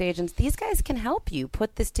sports agents. These guys can help you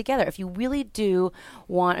put this together. If you really do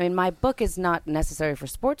want, my book is not necessary for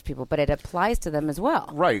sports people, but it applies to them as well.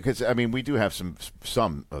 Right, because, we do have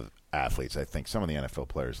some athletes, I think. Some of the NFL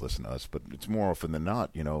players listen to us, but it's more often than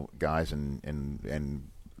not, guys and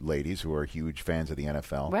ladies who are huge fans of the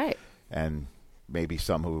NFL. Right. And maybe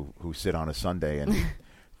some who sit on a Sunday and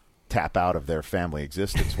tap out of their family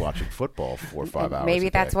existence watching football 4 or 5 hours. Maybe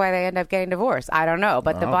that's why they end up getting divorced. I don't know.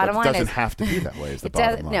 But the bottom line is... It doesn't have to be that way, is the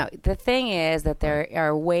bottom line. No, the thing is that there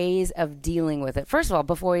are ways of dealing with it. First of all,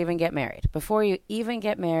 before you even get married. Before you even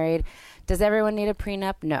get married, does everyone need a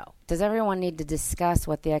prenup? No. Does everyone need to discuss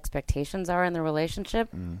what the expectations are in the relationship?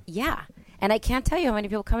 Yeah. And I can't tell you how many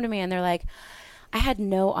people come to me and they're like, I had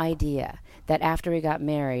no idea that after we got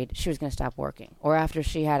married, she was going to stop working. Or after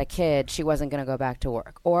she had a kid, she wasn't going to go back to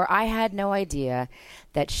work. Or I had no idea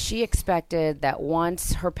that she expected that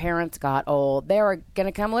once her parents got old, they were going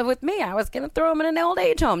to come live with me. I was going to throw them in an old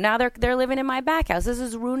age home. Now they're living in my back house. This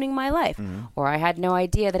is ruining my life. Or I had no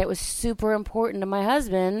idea that it was super important to my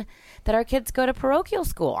husband that our kids go to parochial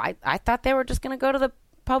school. I thought they were just going to go to the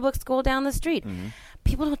public school down the street.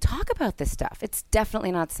 people don't talk about this stuff. It's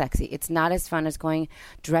definitely not sexy. It's not as fun as going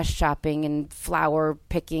dress shopping and flower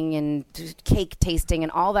picking and cake tasting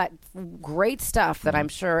and all that great stuff that I'm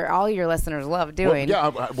sure all your listeners love doing.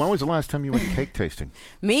 Well, when was the last time you went cake tasting?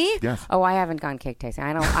 Me? Yes. Oh, I haven't gone cake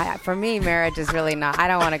tasting. For me, marriage is really not. I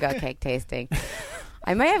don't want to go cake tasting.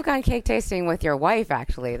 I may have gone cake tasting with your wife,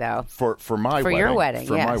 actually, though. For my wedding. For your wedding,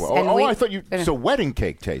 for yes. My wedding. I thought you. So wedding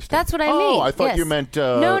cake tasting. That's what I mean. Oh, I thought yes. you meant.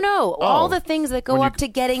 No. All the things that go up to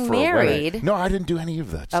getting married. No, I didn't do any of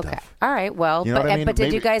that stuff. Okay. All right. Well, you know what I mean? But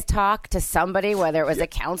did you guys talk to somebody, whether it was a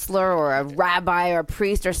counselor or a rabbi or a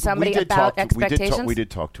priest or somebody about expectations? We did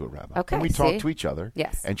talk to a rabbi. Okay. And we talked to each other.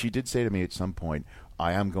 Yes. And she did say to me at some point,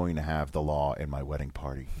 I am going to have the law in my wedding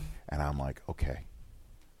party. And I'm like, okay.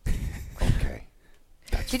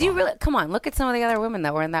 Did you really? Come on, look at some of the other women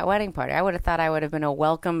that were in that wedding party. I would have thought I would have been a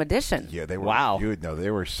welcome addition. Yeah, they were. Wow.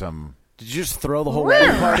 There were some. Did you just throw the whole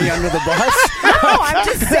wedding party under the bus? No, I'm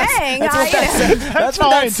just saying. That's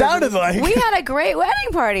what that sounded like. We had a great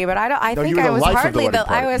wedding party, but I think I was hardly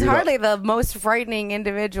the most frightening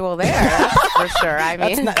individual there. That's for sure. I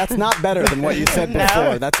mean, that's not better than what you said before.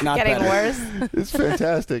 No, that's not getting better. worse. It's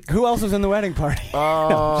fantastic. Who else was in the wedding party?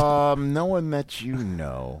 No one that you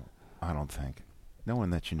know. I don't think. No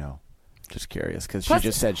one that you know. Just curious, because she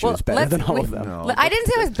just said she was better than all of them. No, I didn't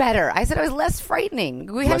say it was better. I said it was less frightening.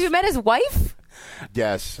 Have you met his wife?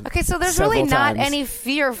 Yes. Okay, so there's Several really not times. any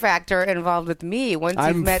fear factor involved with me once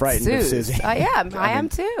you've met frightened of Susie. I am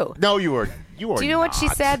too. No, you are. Do you know what she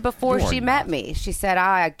said before she met me? She said,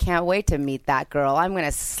 I can't wait to meet that girl. I'm going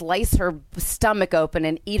to slice her stomach open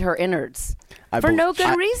and eat her innards. For no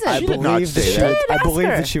good reason. I believe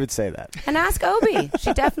that she would say that. And ask Obi.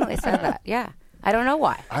 She definitely said that. Yeah. I don't know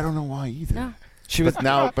why. I don't know why either. No. She was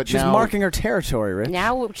she's marking her territory, Rich.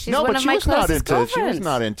 Now she's one of my closest girlfriends. She was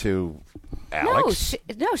not into Alex.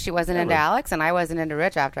 No, she wasn't into Alex, and I wasn't into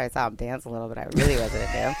Rich after I saw him dance a little bit. I really wasn't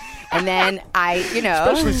into him. And then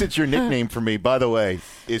especially since your nickname for me, by the way,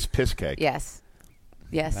 is Piss Cake. Yes.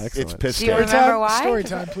 Excellent. It's Piss Do Cake. you remember why? Story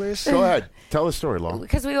time, please. Go ahead. Tell the story, Law.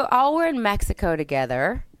 Because we all were in Mexico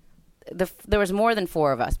together. There was more than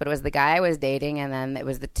 4 of us, but it was the guy I was dating, and then it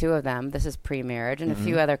was the 2 of them. This is pre-marriage, and a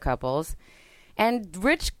few other couples. And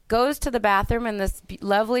Rich goes to the bathroom in this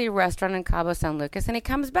lovely restaurant in Cabo San Lucas, and he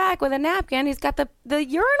comes back with a napkin. He's got the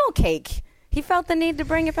urinal cake. He felt the need to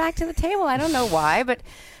bring it back to the table. I don't know why, but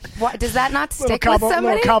does that not stick with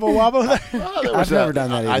somebody? Little Cabo Wabo. I've never done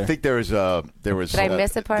that either. I think there was. Did I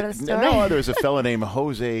miss a part of the story? No, there was a fellow named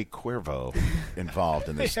Jose Cuervo involved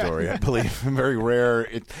in this story. I believe very rare.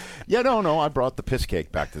 No. I brought the piss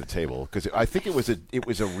cake back to the table because I think it was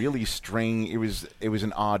a really strange. It was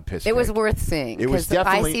an odd piss cake. It was worth seeing. It was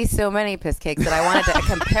definitely. I see so many piss cakes that I wanted a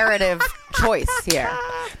comparative choice here.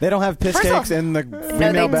 They don't have piss cakes in the female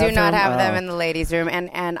bathroom? No, they do not have them in the ladies' room,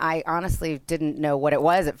 and I honestly didn't know what it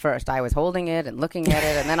was at first. I was holding it and looking at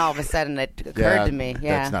it, and then all of a sudden it occurred to me.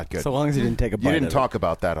 Yeah, that's not good. So long as you didn't take a bite. You didn't talk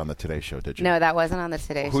about that on the Today Show, did you? No, that wasn't on the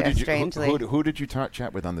Today Show. Strangely, who did you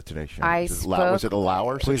chat with on the Today Show? Was it a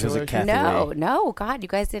Lauer situation? No, God, you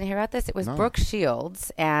guys didn't hear about this. It was Brooke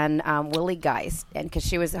Shields and Willie Geist, and because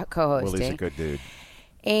she was co-hosting. Willie's a good dude.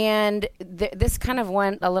 And this kind of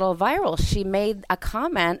went a little viral. She made a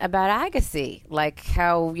comment about Agassi, like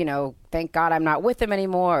how, thank God I'm not with him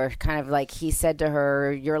anymore. Kind of like he said to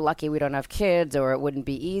her, you're lucky we don't have kids, or it wouldn't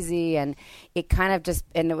be easy. And it kind of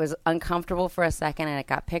and it was uncomfortable for a second, and it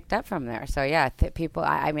got picked up from there. So, yeah, people,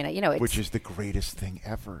 it's... Which is the greatest thing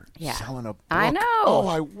ever. Yeah. Selling a book. I know. Oh,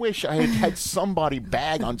 I wish I had somebody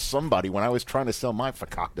bag on somebody when I was trying to sell my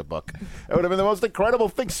Fakakta book. It would have been the most incredible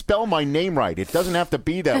thing. Spell my name right. It doesn't have to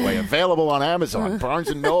be that way. Available on Amazon,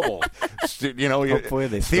 Barnes & Noble, Hopefully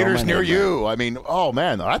they theaters near you. I mean, oh,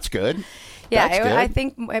 man, that's good. Yeah, that's good. I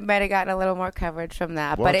think it might have gotten a little more coverage from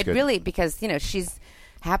that. Well, but it good. really, because, she's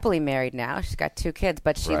happily married now. She's got 2 kids,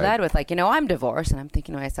 but she led with I'm divorced, and I'm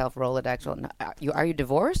thinking to myself, Rolodex, are you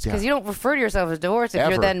divorced? Because you don't refer to yourself as divorced if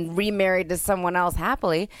you're then remarried to someone else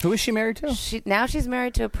happily. Who is she married to? Now she's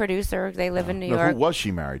married to a producer. They live in New York. Who was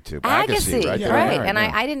she married to? Agassi, right? Married, and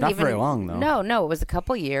I didn't Not even very long though. No, it was a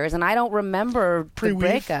couple years, and I don't remember the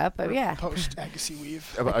breakup. But yeah, post Agassi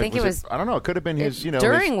weave. I think it was. I don't know. It could have been his.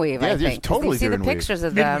 During weave. Yeah, I think. Totally see during the pictures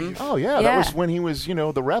of them. Oh yeah, that was when he was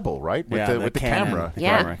the rebel, right? With the camera.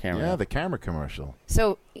 Camera. Yeah, the camera commercial.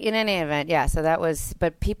 So in any event, so that was.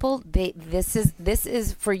 But people, this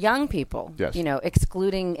is for young people. Yes.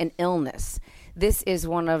 Excluding an illness. This is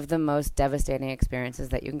one of the most devastating experiences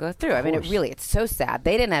that you can go through. I mean, it's so sad.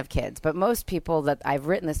 They didn't have kids, but most people that I've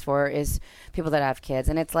written this for is people that have kids.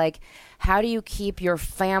 And it's like, how do you keep your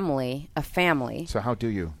family a family? So how do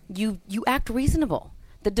you? You act reasonable.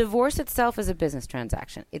 The divorce itself is a business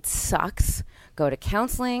transaction. It sucks. Go to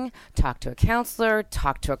counseling, talk to a counselor,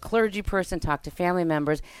 talk to a clergy person, talk to family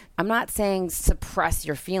members. I'm not saying suppress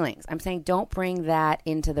your feelings. I'm saying don't bring that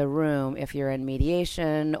into the room if you're in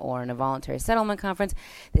mediation or in a voluntary settlement conference.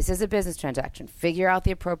 This is a business transaction. Figure out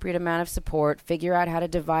the appropriate amount of support, figure out how to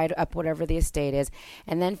divide up whatever the estate is,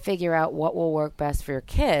 and then figure out what will work best for your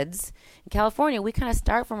kids. In California, we kind of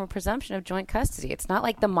start from a presumption of joint custody. It's not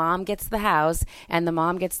like the mom gets the house and the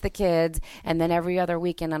mom gets the kids, and then every other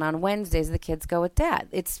weekend and on Wednesdays the kids go with dad.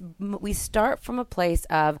 We start from a place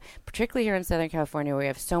of, particularly here in Southern California, where we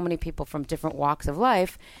have so many people from different walks of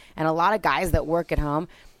life and a lot of guys that work at home.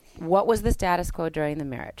 What was the status quo during the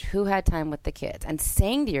marriage? Who had time with the kids? And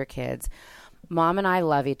saying to your kids, Mom and I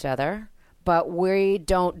love each other, but we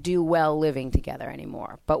don't do well living together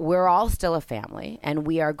anymore. But we're all still a family, and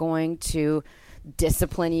we are going to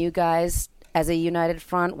discipline you guys as a united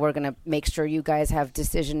front. We're going to make sure you guys have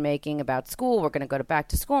decision-making about school. We're going to go to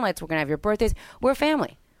back-to-school nights. We're going to have your birthdays. We're a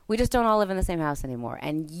family. We just don't all live in the same house anymore.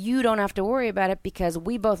 And you don't have to worry about it because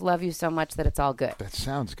we both love you so much that it's all good. That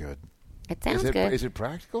sounds good. It sounds good. Is it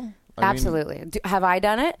practical? Absolutely. Have I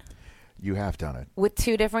done it? You have done it. With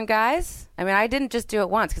two different guys? I mean, I didn't just do it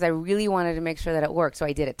once because I really wanted to make sure that it worked, so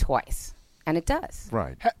I did it twice. And it does.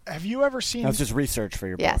 Right. Have you ever seen... That's just research for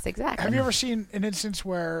your book. Yes, exactly. Have you ever seen an instance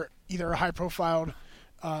where either a high-profile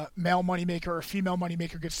male moneymaker or female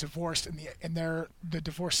moneymaker gets divorced and the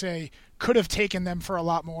divorcee could have taken them for a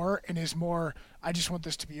lot more and is more, I just want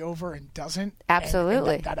this to be over, and doesn't?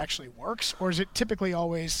 Absolutely. And that actually works? Or is it typically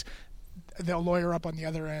always they'll lawyer up on the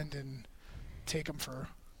other end and take them for...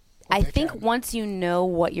 I think once you know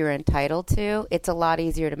what you're entitled to, it's a lot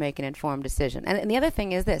easier to make an informed decision. And the other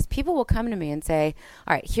thing is this. People will come to me and say,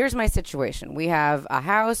 all right, here's my situation. We have a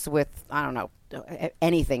house with, I don't know,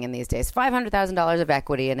 anything in these days, $500,000 of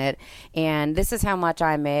equity in it, and this is how much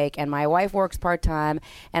I make, and my wife works part-time,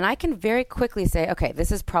 and I can very quickly say, okay,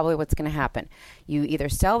 this is probably what's going to happen. You either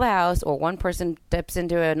sell the house, or one person dips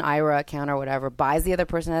into an IRA account or whatever, buys the other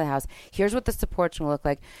person out of the house. Here's what the support's going to look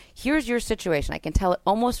like. Here's your situation. I can tell it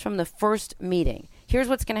almost from the first meeting. Here's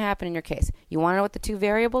what's going to happen in your case. You want to know what the two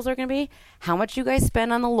variables are going to be? How much you guys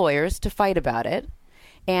spend on the lawyers to fight about it,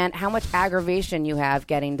 and how much aggravation you have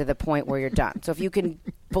getting to the point where you're done. So if you can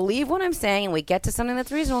believe what I'm saying and we get to something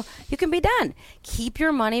that's reasonable, you can be done. Keep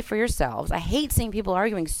your money for yourselves. I hate seeing people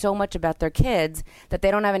arguing so much about their kids that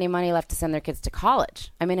they don't have any money left to send their kids to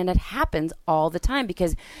college. I mean, and it happens all the time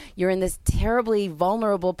because you're in this terribly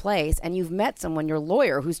vulnerable place and you've met someone, your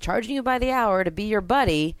lawyer, who's charging you by the hour to be your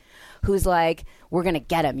buddy, who's like, we're going to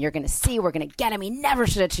get him. You're going to see. We're going to get him. He never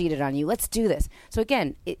should have cheated on you. Let's do this. So,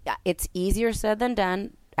 again, it's easier said than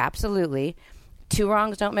done. Absolutely. Two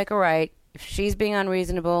wrongs don't make a right. If she's being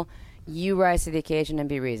unreasonable, you rise to the occasion and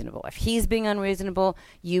be reasonable. If he's being unreasonable,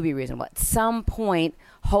 you be reasonable. At some point,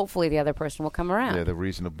 hopefully the other person will come around. Yeah, the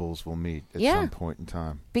reasonables will meet at some point in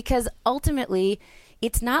time. Because ultimately,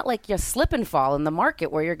 it's not like you slip and fall in the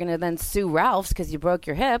market where you're going to then sue Ralph's because you broke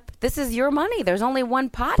your hip. This is your money. There's only one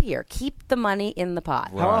pot here. Keep the money in the pot.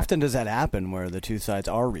 Right. How often does that happen where the two sides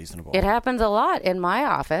are reasonable? It happens a lot in my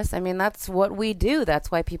office. I mean, that's what we do. That's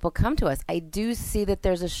why people come to us. I do see that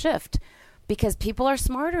there's a shift because people are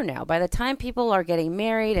smarter now. By the time people are getting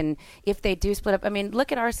married and if they do split up, I mean,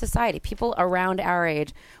 look at our society. People around our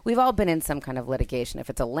age, we've all been in some kind of litigation. If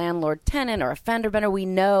it's a landlord-tenant or a fender-bender, we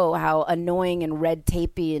know how annoying and red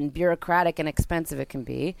tapey and bureaucratic and expensive it can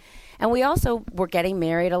be. And we're getting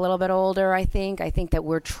married a little bit older, I think. I think that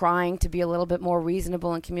we're trying to be a little bit more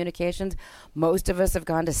reasonable in communications. Most of us have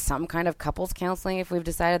gone to some kind of couples counseling if we've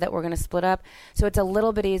decided that we're going to split up. So it's a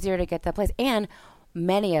little bit easier to get that place. And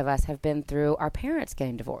many of us have been through our parents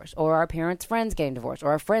getting divorced or our parents' friends getting divorced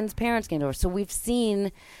or our friends' parents getting divorced. So we've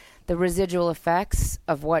seen the residual effects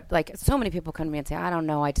of what, like, so many people come to me and say, I don't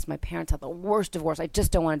know, my parents had the worst divorce. I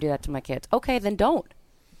just don't want to do that to my kids. Okay, then don't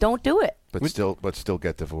do it. But still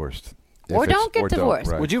get divorced. Or don't get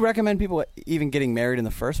divorced. Right. Would you recommend people even getting married in the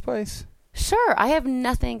first place? Sure. I have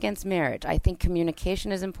nothing against marriage. I think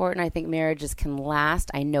communication is important. I think marriages can last.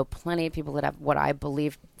 I know plenty of people that have what I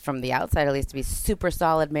believe from the outside, at least, to be super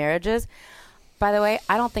solid marriages. By the way,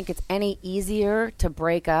 I don't think it's any easier to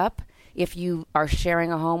break up if you are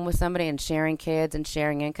sharing a home with somebody and sharing kids and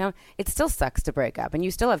sharing income. It still sucks to break up. And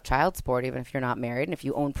you still have child support even if you're not married and if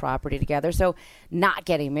you own property together. So not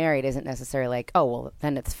getting married isn't necessarily like, oh, well,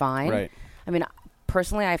 then it's fine. Right. I mean,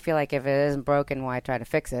 personally, I feel like if it isn't broken, why try to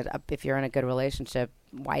fix it? If you're in a good relationship,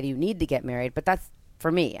 why do you need to get married? But that's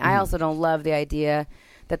for me. I also don't love the idea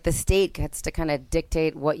that the state gets to kind of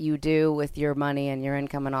dictate what you do with your money and your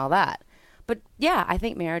income and all that. But, yeah, I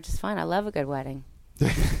think marriage is fine. I love a good wedding.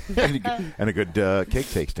 and a good cake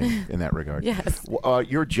tasting in that regard. Yes.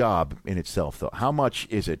 Your job in itself, though, how much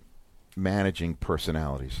is it managing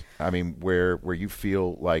personalities? I mean, where you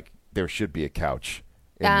feel like there should be a couch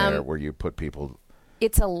in there where you put people.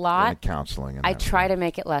 It's a lot. In counseling. I try to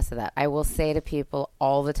make it less of that. I will say to people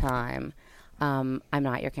all the time, I'm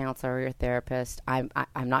not your counselor or your therapist. I'm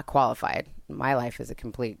not qualified. My life is a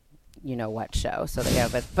complete, what show. So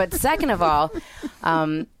but second of all,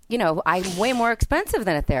 I'm way more expensive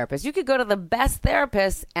than a therapist. You could go to the best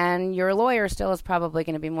therapist, and your lawyer still is probably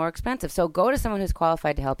going to be more expensive. So go to someone who's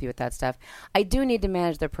qualified to help you with that stuff. I do need to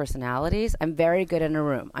manage their personalities. I'm very good in a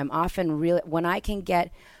room. I'm often when I can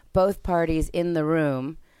get both parties in the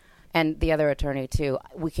room, and the other attorney too,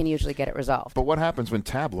 we can usually get it resolved. But what happens when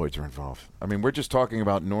tabloids are involved? I mean, we're just talking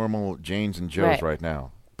about normal Janes and Joes right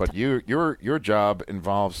now. But your job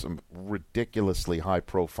involves some ridiculously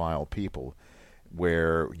high-profile people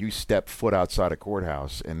where you step foot outside a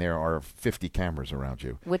courthouse and there are 50 cameras around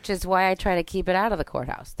you. Which is why I try to keep it out of the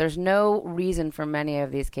courthouse. There's no reason for many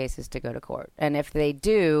of these cases to go to court. And if they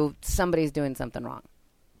do, somebody's doing something wrong.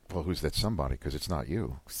 Well, who's that somebody? Because it's not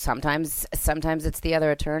you. Sometimes it's the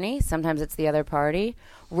other attorney. Sometimes it's the other party.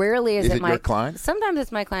 Rarely is it your client? Sometimes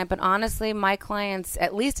it's my client. But honestly, my clients,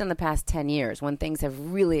 at least in the past 10 years, when things have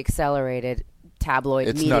really accelerated tabloid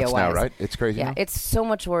media-wise. It's nuts now, right? It's crazy now? It's so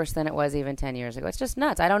much worse than it was even 10 years ago. It's just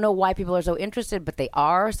nuts. I don't know why people are so interested, but they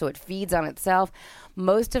are, so it feeds on itself.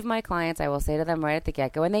 Most of my clients, I will say to them right at the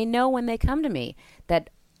get-go, and they know when they come to me that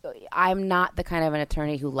I'm not the kind of an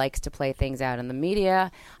attorney who likes to play things out in the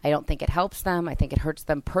media. I don't think it helps them. I think it hurts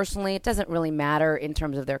them personally. It doesn't really matter in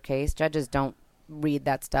terms of their case. Judges don't read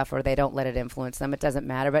that stuff or they don't let it influence them. It doesn't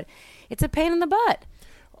matter, but it's a pain in the butt.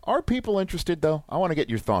 Are people interested, though? I want to get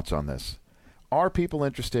your thoughts on this. Are people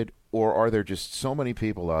interested, or are there just so many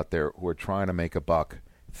people out there who are trying to make a buck,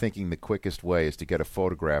 thinking the quickest way is to get a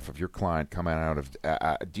photograph of your client coming out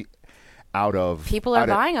of People are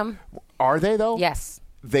buying them. Are they, though? Yes.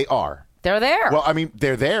 They are. They're there. Well, I mean,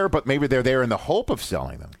 they're there, but maybe they're there in the hope of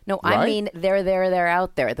selling them. No, right? I mean, they're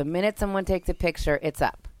out there. The minute someone takes a picture, it's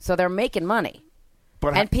up. So they're making money.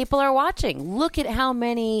 And people are watching. Look at how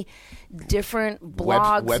many different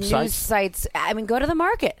blogs, websites? News sites. I mean, go to the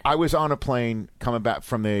market. I was on a plane coming back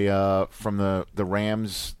from the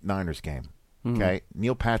Rams-Niners game. Okay,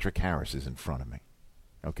 Neil Patrick Harris is in front of me.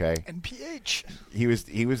 Okay, NPH.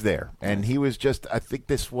 He was there, and he was just. I think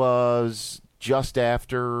this was just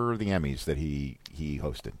after the Emmys that he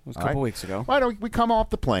hosted. It was a couple weeks ago. Why don't we come off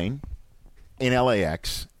the plane in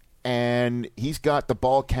LAX, and he's got the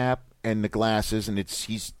ball cap and the glasses, and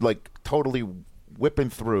he's like totally whipping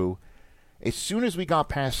through. As soon as we got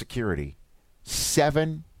past security,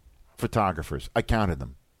 7 photographers, I counted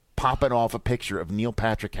them, popping off a picture of Neil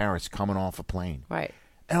Patrick Harris coming off a plane. Right.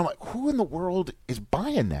 And I'm like, who in the world is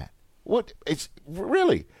buying that? What? It's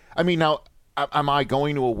really? I mean, now, am I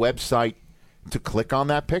going to a website to click on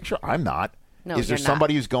that picture? I'm not. No, is there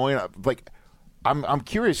somebody who's going like? I'm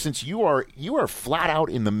curious, since you are flat out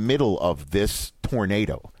in the middle of this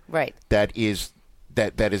tornado, right? That is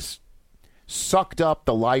sucked up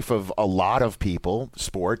the life of a lot of people,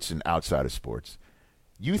 sports and outside of sports.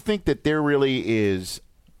 You think that there really is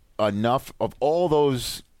enough of all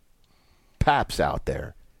those paps out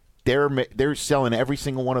there? They're selling every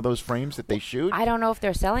single one of those frames that they shoot? I don't know if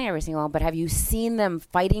they're selling every single one, but have you seen them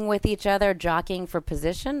fighting with each other, jockeying for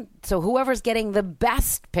position? So whoever's getting the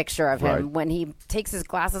best picture of him when he takes his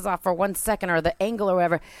glasses off for 1 second or the angle or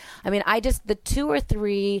whatever. I mean, the 2 or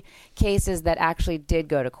 3 cases that actually did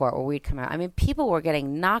go to court where we'd come out, I mean, people were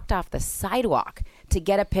getting knocked off the sidewalk to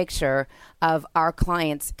get a picture of our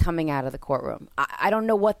clients coming out of the courtroom. I don't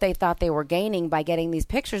know what they thought they were gaining by getting these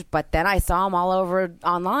pictures, but then I saw them all over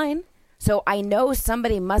online. So I know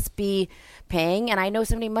somebody must be paying, and I know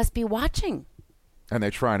somebody must be watching. And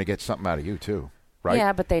they're trying to get something out of you, too, right?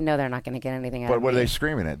 Yeah, but they know they're not going to get anything out of me. But what are they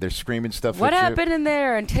screaming at? They're screaming stuff What at you. happened in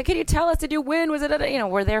there? And can you tell us, did you win? Was it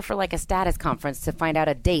we're there for like a status conference to find out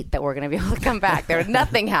a date that we're going to be able to come back.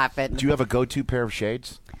 Nothing happened. Do you have a go-to pair of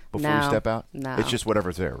shades before you step out? No. It's just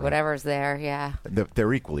whatever's there, right? Whatever's there, yeah.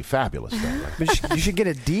 They're equally fabulous, though, right? But you should get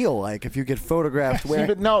a deal, like if you get photographed wearing.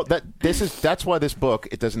 But no, that's why this book,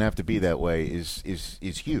 it doesn't have to be that way, is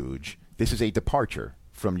huge. This is a departure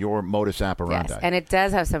from your modus operandi. Yes, and it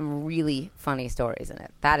does have some really funny stories in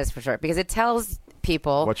it. That is for sure, because it tells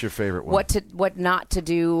people what's your favorite one? What not to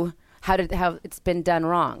do, how it's been done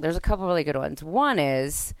wrong. There's a couple really good ones. One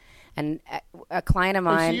is, and a client of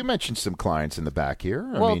mine. So you mentioned some clients in the back here.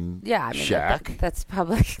 Well, I mean, Shaq. That's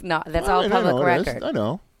public. That's all public record. I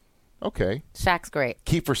know. Okay. Shaq's great.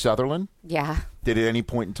 Kiefer Sutherland? Yeah. Did at any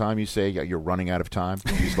point in time you say you're running out of time?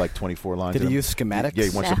 Use like 24 lines. Did he use schematics? Yeah, he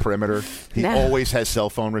wants a perimeter. He always has cell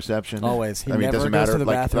phone reception. Always. He I mean, never it doesn't goes matter. to the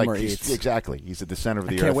bathroom or eats. Exactly. He's at the center of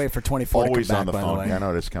the earth. I can't wait for 24 always to come on the back, phone. by the way. I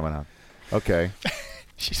know this coming out. Okay.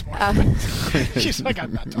 She's smart. She's like,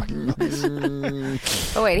 I'm not talking about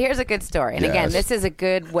this. Oh, wait, here's a good story. And again, Yes. this is a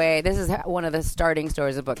good way. This is one of the starting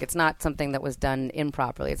stories of the book. It's not something that was done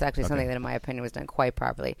improperly. It's actually something that, in my opinion, was done quite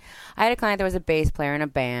properly. I had a client that was a bass player in a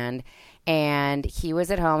band, and he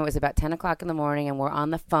was at home. It was about 10 o'clock in the morning, and we're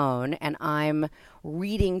on the phone, and I'm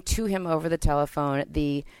reading to him over the telephone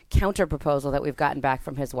the counter proposal that we've gotten back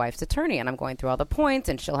from his wife's attorney. And I'm going through all the points,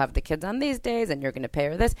 and she'll have the kids on these days, and you're going to pay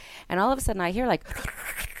her this. And all of a sudden, I hear like,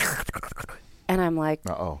 and I'm like,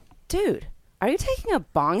 dude, are you taking a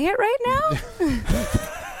bong hit right now?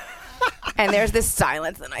 And there's this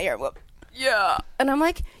silence, and I hear, well, yeah. And I'm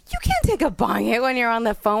like, you can't take a bong hit when you're on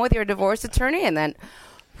the phone with your divorce attorney. And then,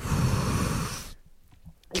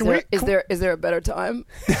 is there a better time?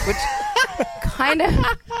 Which kind of.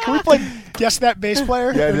 Can we play Guess That Bass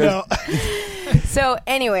Player? Yeah, no. So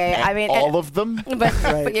anyway, I mean, all of them. But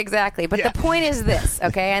exactly. But the point is this,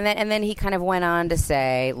 okay? And then he kind of went on to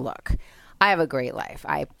say, look, I have a great life.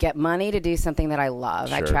 I get money to do something that I love.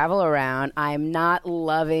 Sure. I travel around. I'm not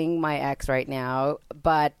loving my ex right now,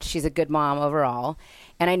 but she's a good mom overall.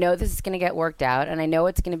 And I know this is going to get worked out, and I know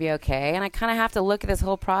it's going to be okay. And I kind of have to look at this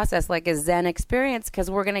whole process like a Zen experience,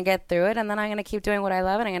 because we're going to get through it, and then I'm going to keep doing what I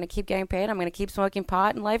love, and I'm going to keep getting paid. I'm going to keep smoking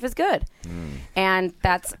pot, and life is good. And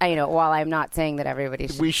that's, while I'm not saying that everybody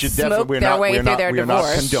should smoke their way through their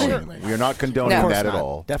divorce. We're not condoning that at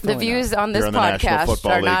all. The views on this podcast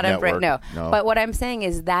are not no. But what I'm saying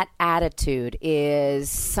is that attitude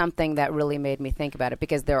is something that really made me think about it,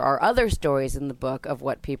 because there are other stories in the book of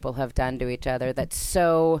what people have done to each other that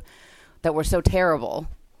were so terrible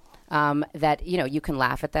that you can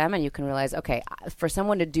laugh at them and you can realize, okay, for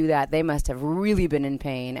someone to do that, they must have really been in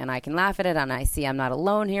pain, and I can laugh at it, and I see I'm not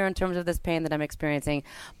alone here in terms of this pain that I'm experiencing,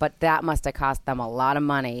 but that must have cost them a lot of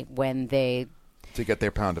money to get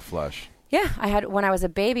their pound of flesh. Yeah, when I was a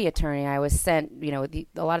baby attorney, I was sent,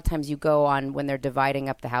 a lot of times you go on when they're dividing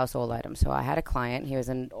up the household items. So I had a client, he was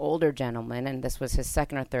an older gentleman, and this was his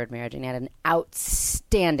second or third marriage, and he had an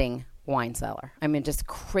outstanding wine cellar. I mean, just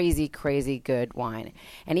crazy, crazy good wine.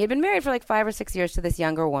 And he had been married for like 5 or 6 years to this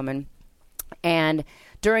younger woman. And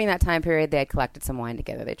during that time period, they had collected some wine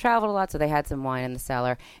together. They traveled a lot, so they had some wine in the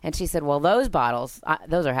cellar. And she said, well, those bottles,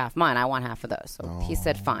 those are half mine. I want half of those. So he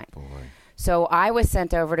said, fine. Boy. So I was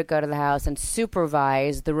sent over to go to the house and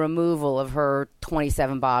supervise the removal of her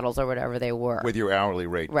 27 bottles or whatever they were. With your hourly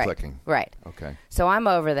rate clicking. Right. Okay. So I'm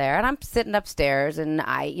over there, and I'm sitting upstairs, and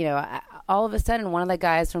all of a sudden, one of the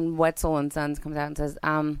guys from Wetzel and Sons comes out and says,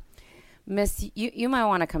 Miss, you might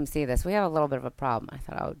want to come see this. We have a little bit of a problem. I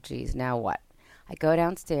thought, oh, geez, now what? I go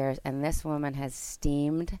downstairs, and this woman has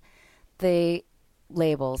steamed the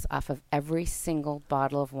labels off of every single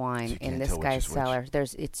bottle of wine in this guy's cellar.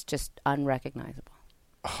 It's just unrecognizable.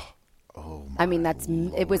 Oh my! I mean,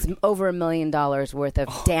 it was over $1 million worth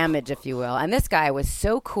of damage, if you will. And this guy was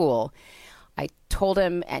so cool. I told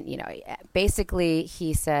him, and basically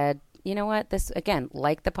he said, you know what? This, again,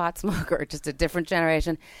 like the pot smoker, just a different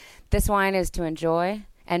generation. This wine is to enjoy.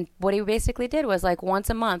 And what he basically did was, like, once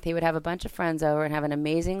a month, he would have a bunch of friends over and have an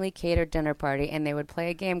amazingly catered dinner party, and they would play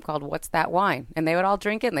a game called What's That Wine? And they would all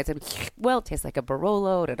drink it, and they said, well, it tastes like a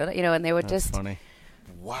Barolo, and they would That's just... funny.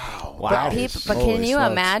 Wow. But can you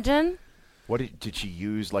imagine? What did she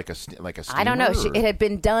use, like a steamer? I don't know. It had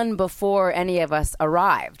been done before any of us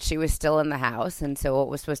arrived. She was still in the house, and so what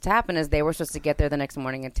was supposed to happen is they were supposed to get there the next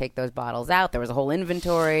morning and take those bottles out. There was a whole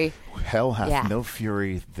inventory. Hell hath no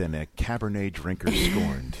fury than a Cabernet drinker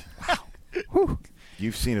scorned. Wow.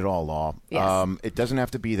 You've seen it all, Law. Yes. It doesn't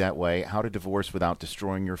have to be that way. How to Divorce Without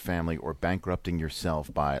Destroying Your Family or Bankrupting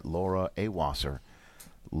Yourself by Laura A. Wasser.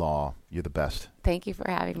 Law, you're the best. Thank you for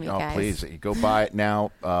having me, guys. Please, you go buy it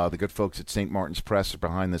now. The good folks at St. Martin's Press are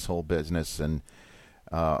behind this whole business, and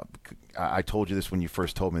I told you this when you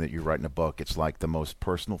first told me that you're writing a book. It's like the most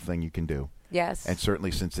personal thing you can do. Yes. And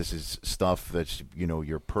certainly since this is stuff that's,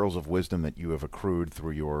 your pearls of wisdom that you have accrued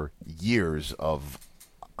through your years of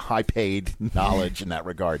high-paid knowledge in that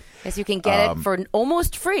regard. Yes, you can get it for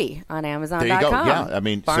almost free on Amazon.com. There you go. Yeah, I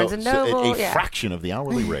mean, Barnes and Noble, a fraction of the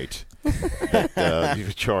hourly rate that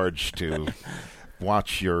you charge to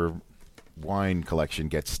watch your wine collection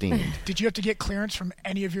gets steamed. Did you have to get clearance from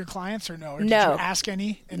any of your clients or no? Or did No. you ask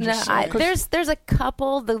any? And No, just there's a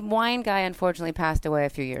couple. The wine guy unfortunately passed away a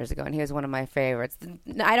few years ago, and he was one of my favorites.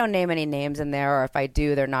 I don't name any names in there, or if I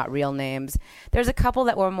do, they're not real names. There's a couple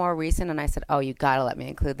that were more recent, and I said, oh, you got to let me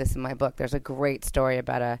include this in my book. There's a great story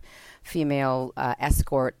about a female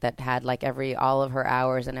escort that had like all of her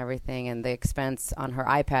hours and everything, and the expense on her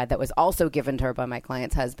iPad that was also given to her by my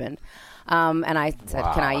client's husband. And I said,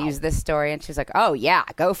 can I use this story? And she's like, oh, yeah,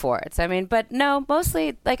 go for it. So, I mean, but no,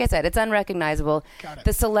 mostly, like I said, it's unrecognizable.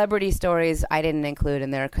 The celebrity stories I didn't include in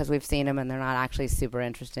there because we've seen them and they're not actually super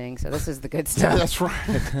interesting. So this is the good stuff. Yeah, that's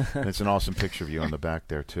right. And it's an awesome picture of you on the back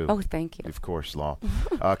there, too. Oh, thank you. Of course, Law.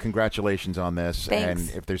 Congratulations on this. Thanks.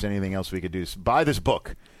 And if there's anything else we could do, buy this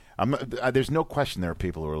book. There's no question there are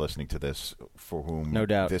people who are listening to this for whom no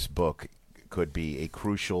doubt this book could be a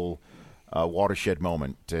crucial watershed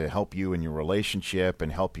moment to help you in your relationship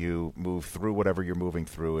and help you move through whatever you're moving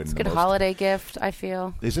through. It's a good holiday gift, I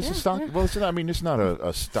feel. Is this a stocking? Yeah. Well, it's not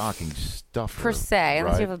a stocking stuffer. Per se,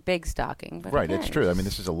 unless right? you have a big stocking. But right, it's true. I mean,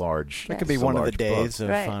 this is a large. It could be one of the days book.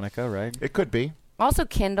 of Hanukkah, right? It could be. Also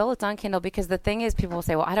Kindle. It's on Kindle because the thing is people will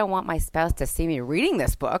say, well, I don't want my spouse to see me reading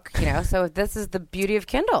this book. So this is the beauty of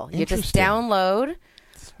Kindle. You just download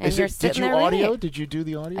and you're sitting there reading it. Did you do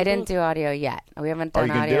the audio? I didn't do audio yet. We haven't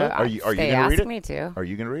done audio. Are you going to read it? They asked me to. Are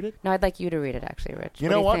you going to read it? No, I'd like you to read it actually, Rich. You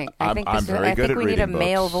know what? I think I'm very good at reading I think we need a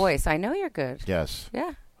male books. voice. I know you're good. Yes.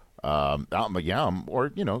 Yeah. Or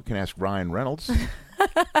you can ask Ryan Reynolds. You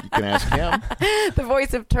can ask him. The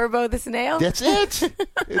voice of Turbo the Snail. That's it.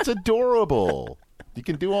 It's adorable. You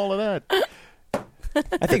can do all of that.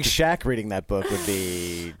 I think Shaq reading that book would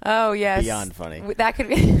be beyond funny. That could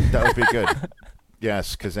be. That would be good.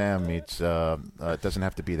 Yes, Kazam meets. It doesn't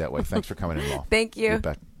have to be that way. Thanks for coming in, Law. Thank you.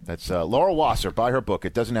 That's Laura Wasser. Buy her book.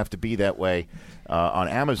 It doesn't have to be that way. On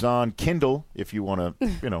Amazon, Kindle, if you want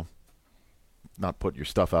to, not put your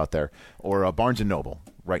stuff out there, or Barnes and Noble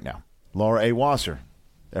right now. Laura A. Wasser,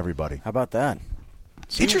 everybody. How about that?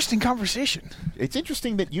 Interesting conversation. It's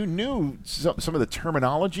interesting that you knew some of the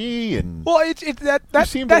terminology and that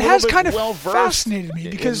has kind of fascinated me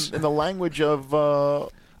because in the language of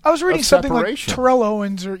I was reading something like Terrell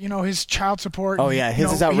Owens or his child support. Oh yeah,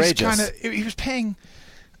 his is outrageous. He was paying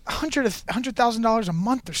 $100,000 a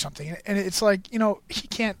month or something, and it's like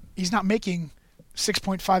he's not making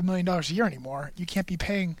 $6.5 million a year anymore. You can't be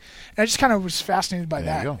paying. And I just kind of was fascinated by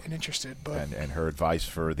that and interested. But and her advice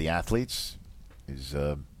for the athletes is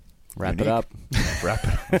wrap unique. it up.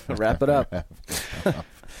 Wrap it up.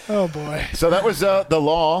 Oh boy. So that was the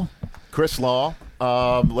Law, Chris Law.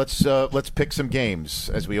 Let's pick some games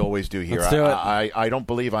as we always do here. Let's do it. I don't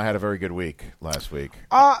believe I had a very good week last week.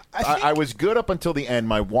 I was good up until the end.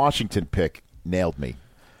 My Washington pick nailed me.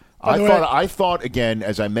 I thought again,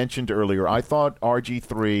 as I mentioned earlier, I thought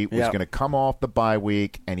RG3 was going to come off the bye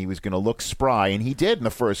week and he was going to look spry, and he did in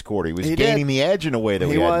the first quarter. He was gaining the edge in a way that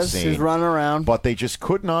we hadn't seen. He was running around, but they just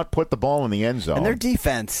could not put the ball in the end zone. And their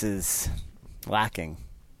defense is lacking,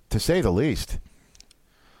 to say the least.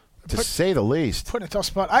 Say the least. Put in a tough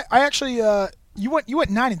spot. I actually you went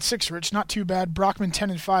 9-6, Rich. Not too bad. Brockman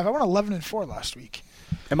 10-5. I went 11-4 last week.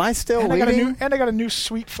 Am I still leading? I got a new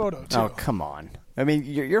sweet photo too. Oh come on. I mean,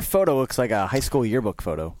 your photo looks like a high school yearbook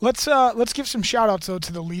photo. Let's give some shout-outs, though,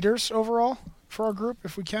 to the leaders overall for our group,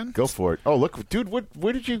 if we can. Go for it. Oh, look, dude,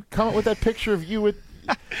 where did you come up with that picture of you with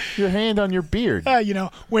your hand on your beard?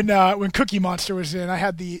 When Cookie Monster was in, I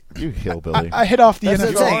had the... You hillbilly. I hit off the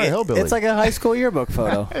NFL. It's like a high school yearbook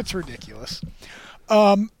photo. It's ridiculous.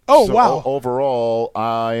 Wow. Overall,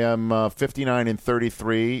 I am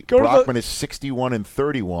 59-33. Brockman is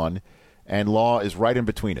 61-31. And Law is right in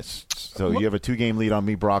between us. So you have a 2-game lead on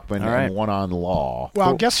me, Brockman, and 1 on Law.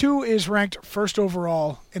 Wow, Guess who is ranked first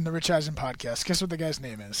overall in the Rich Eisen podcast? Guess what the guy's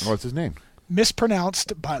name is? What's his name?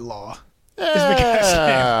 Mispronounced by Law is the guy's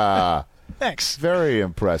name. Thanks. Very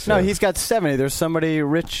impressive. No, he's got 70. There's somebody,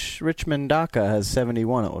 Richmond Daka has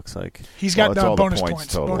 71, it looks like. He's got bonus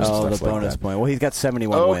points. The bonus point. Well, he's got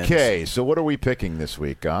 71 wins. Okay, so what are we picking this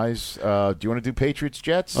week, guys? Do you want to do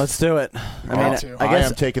Patriots-Jets? Let's do it. I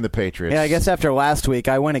am taking the Patriots. Yeah, I guess after last week,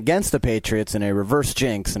 I went against the Patriots in a reverse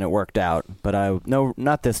jinx, and it worked out. But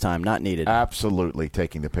not this time. Not needed. Absolutely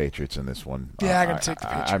taking the Patriots in this one. Yeah, I got to take the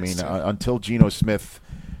Patriots. I mean, until Geno Smith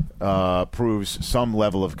proves some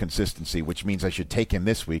level of consistency, which means I should take him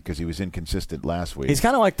this week because he was inconsistent last week. He's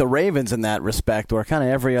kind of like the Ravens in that respect, where kind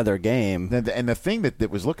of every other game. And the thing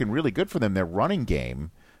that was looking really good for them, their running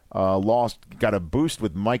game, got a boost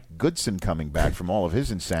with Mike Goodson coming back from all of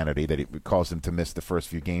his insanity that it caused him to miss the first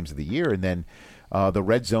few games of the year. And then the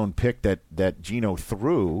red zone pick that Geno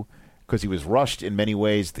threw because he was rushed in many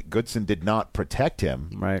ways. That Goodson did not protect him.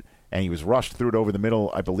 Right. And he was rushed through it over the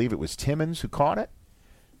middle. I believe it was Timmons who caught it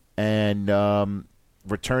and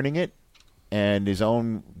returning it. And his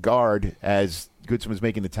own guard, as Goodson was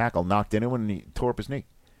making the tackle, knocked into him and he tore up his knee.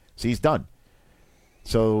 So he's done.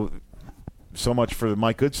 So much for the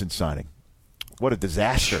Mike Goodson signing. What a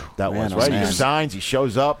disaster that was, right? He signs, he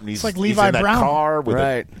shows up, and he's like Levi in that Brown. car with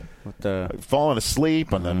right. falling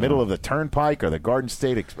asleep on the middle of the turnpike or the Garden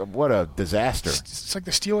State. What a disaster. It's like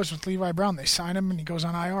the Steelers with Levi Brown. They sign him, and he goes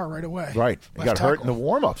on IR right away. Right. He got hurt in the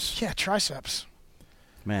warm-ups. Yeah, triceps.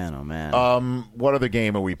 Man, oh, man. What other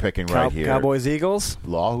game are we picking right here? Cowboys-Eagles?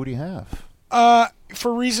 Law, who do you have?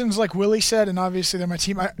 For reasons like Willie said, and obviously they're my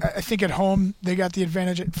team, I think at home they got the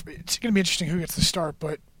advantage. It's going to be interesting who gets the start,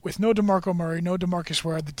 but with no DeMarco Murray, no DeMarcus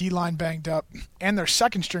Ware, the D-line banged up, and their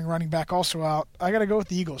second-string running back also out, I got to go with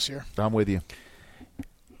the Eagles here. I'm with you.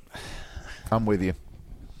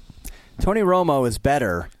 Tony Romo is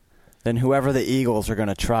better than whoever the Eagles are going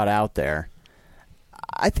to trot out there.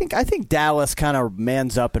 I think Dallas kind of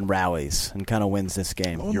mans up and rallies and kind of wins this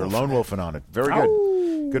game. You're lone wolfing on it. Very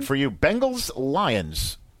good. Good for you.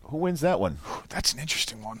 Bengals-Lions. Who wins that one? That's an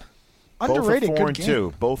interesting one. Underrated, good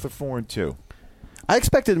game. Both are 4-2. I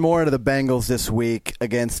expected more out of the Bengals this week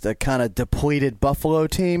against a kind of depleted Buffalo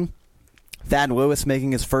team. Thad Lewis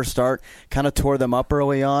making his first start kind of tore them up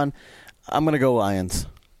early on. I'm going to go Lions.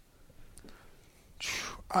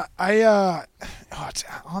 It's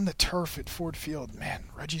on the turf at Ford Field. Man,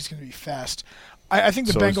 Reggie's going to be fast. I think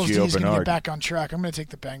the Bengals D is going to get back on track. I'm going to take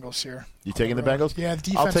the Bengals here. You taking the Bengals? Yeah, the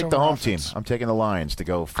defense. I'll take the home offense. team. I'm taking the Lions to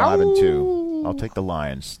go 5-2. I'll take the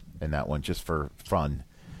Lions in that one just for fun.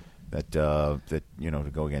 That to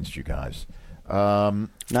go against you guys.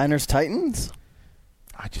 Niners Titans.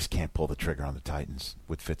 I just can't pull the trigger on the Titans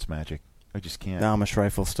with Fitzmagic. I just can't. Amish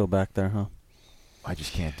rifle still back there, huh? I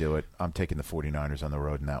just can't do it. I'm taking the 49ers on the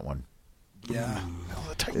road in that one. Yeah.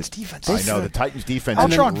 The Titans defense. I know the Titans defense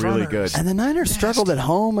is really good. And the Niners struggled at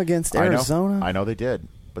home against Arizona. I know they did.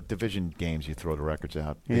 But division games, you throw the records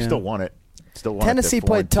out. They still won it. Tennessee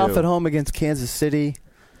played tough at home against Kansas City.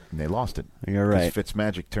 And they lost it. You're right.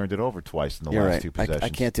 Fitzmagic turned it over twice in the last two possessions. I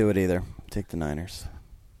can't do it either. Take the Niners.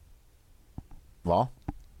 Law?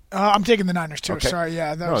 I'm taking the Niners, too. Okay. Sorry,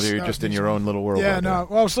 yeah. You're just in your own little world. Yeah, no.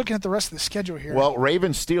 Well, I was looking at the rest of the schedule here. Well,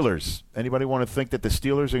 Ravens-Steelers. Anybody want to think that the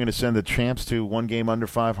Steelers are going to send the champs to one game under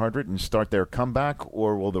 500 and start their comeback?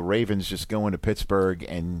 Or will the Ravens just go into Pittsburgh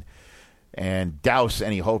and douse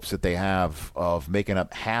any hopes that they have of making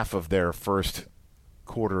up half of their first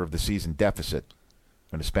quarter of the season deficit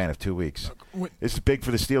in a span of 2 weeks? This is big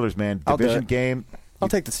for the Steelers, man. Division game. I'll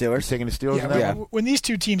take the Steelers. You're taking the Steelers? Yeah, when these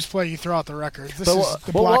two teams play, you throw out the record.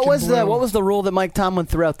 What was the rule that Mike Tomlin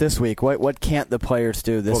threw out this week? What can't the players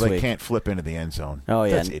do this week? Well, they can't flip into the end zone. Oh,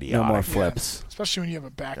 yeah. That's idiotic. No more flips. Yeah. Especially when you have a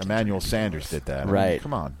back. Emmanuel Sanders did that. Right. I mean,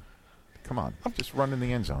 come on. Just run in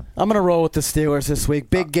the end zone. I'm going to roll with the Steelers this week.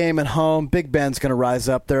 Big game at home. Big Ben's going to rise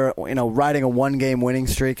up. They're riding a one-game winning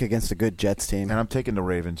streak against a good Jets team. And I'm taking the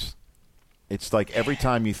Ravens. It's like every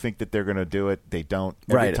time you think that they're going to do it, they don't.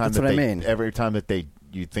 That's what I mean. Every time that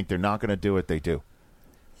you think they're not going to do it, they do.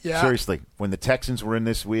 Yeah. Seriously, when the Texans were in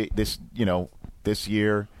this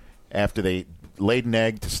year, after they laid an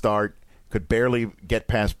egg to start, could barely get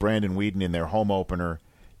past Brandon Weeden in their home opener,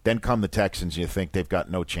 then come the Texans, you think they've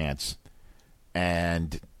got no chance,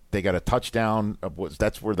 and they got a touchdown.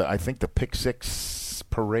 That's where I think the pick six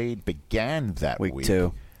parade began that week. Week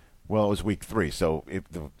 2. Well, it was week 3. So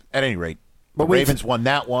at any rate. The Ravens won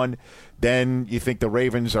that one. Then you think the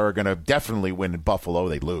Ravens are going to definitely win in Buffalo.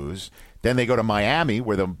 They lose. Then they go to Miami,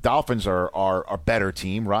 where the Dolphins are a better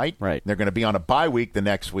team, right? Right. They're going to be on a bye week the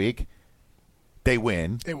next week. They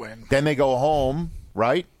win. Then they go home,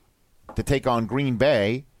 right, to take on Green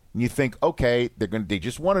Bay. And you think, okay, they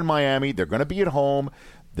just won in Miami. They're going to be at home.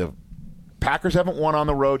 The Packers haven't won on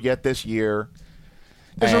the road yet this year.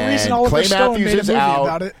 There's a reason Oliver Clay Stone Matthews made a is movie out,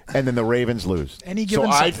 about it. And then the Ravens lose. So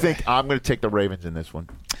I think I'm going to take the Ravens in this one.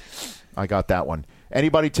 I got that one.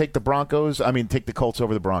 Anybody take the Broncos? I mean, take the Colts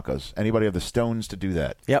over the Broncos. Anybody have the stones to do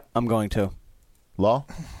that? Yep, I'm going to. Law?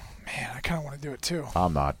 Man, I kind of want to do it too.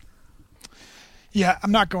 I'm not. Yeah,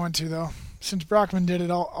 I'm not going to though. Since Brockman did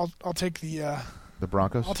it, I'll take the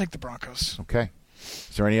Broncos. I'll take the Broncos. Okay.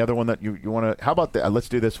 Is there any other one that you want to? How about that? Let's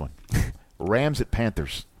do this one. Rams at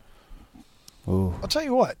Panthers. Ooh. I'll tell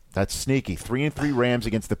you what. That's sneaky. 3-3 Rams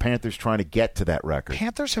against the Panthers, trying to get to that record.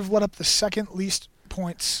 Panthers have let up the second least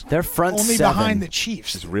points. Their front only seven behind the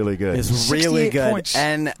Chiefs. It's really good. It's really good. Points.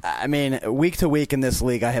 And I mean, week to week in this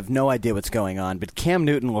league, I have no idea what's going on. But Cam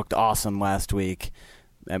Newton looked awesome last week.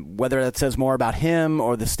 And whether that says more about him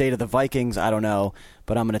or the state of the Vikings, I don't know.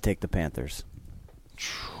 But I'm going to take the Panthers.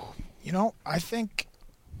 You know, I think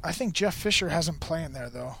Jeff Fisher hasn't playing there,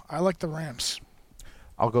 though. I like the Rams.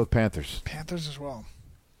 I'll go with Panthers. Panthers as well.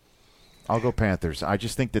 I'll go Panthers. I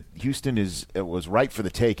just think that Houston was right for the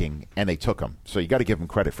taking, and they took him. So you got to give them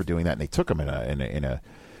credit for doing that, and they took him in a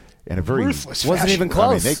very ruthless wasn't fashion. even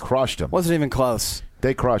close. I mean, they crushed him. Wasn't even close.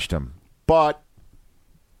 They crushed him. But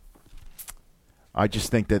I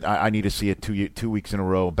just think that I need to see it 2 weeks in a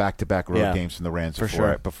row, back-to-back road games from the Rams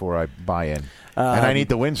before I buy in. And I need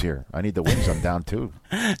the wins here. I need the wins. I'm down 2.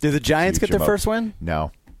 Do the Giants get their first win?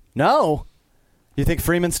 No. No? You think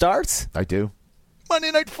Freeman starts? I do.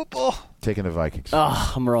 Monday Night Football. Taking the Vikings.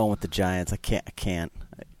 Oh, I'm rolling with the Giants. I can't.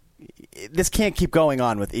 This can't keep going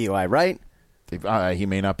on with Eli, right? He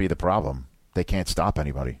may not be the problem. They can't stop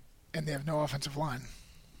anybody. And they have no offensive line.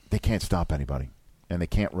 They can't stop anybody. And they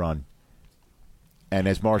can't run. And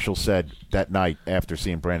as Marshall said that night after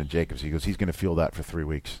seeing Brandon Jacobs, he goes, he's going to feel that for 3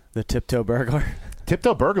 weeks. The Tiptoe Burglar?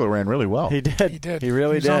 Tiptoe Burglar ran really well. He did. He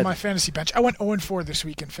really did. He was on my fantasy bench. I went 0-4 this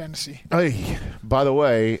week in fantasy. Hey, by the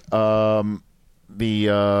way,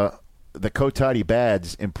 the Kotati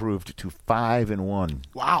Bads improved to 5-1.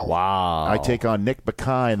 Wow. I take on Nick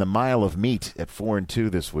Bakay in the Mile of Meat at 4-2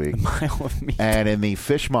 this week. The Mile of Meat. And in the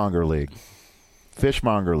Fishmonger League,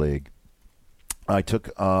 I took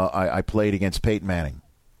I played against Peyton Manning,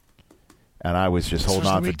 and I was just holding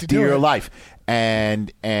on for dear life.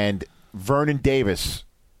 And Vernon Davis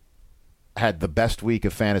had the best week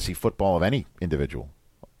of fantasy football of any individual.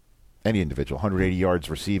 180 yards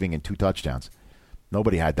receiving and 2 touchdowns.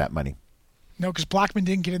 Nobody had that many. No, because Blackman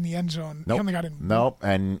didn't get in the end zone. Nope. He only got in. Nope.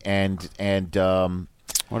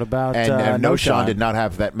 What about and Noshawn did not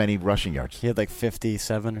have that many rushing yards. He had like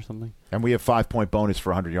 57 or something. And we have 5-point bonus for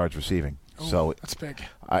 100 yards receiving. Ooh, so that's big.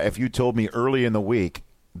 If you told me early in the week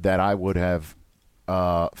that I would have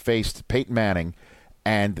faced Peyton Manning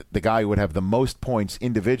and the guy who would have the most points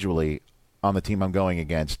individually on the team I'm going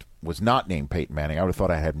against was not named Peyton Manning, I would have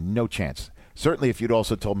thought I had no chance. Certainly if you'd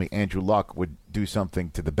also told me Andrew Luck would do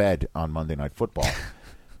something to the bed on Monday Night Football.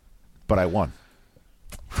 But I won.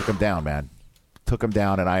 Took him down, man. Took him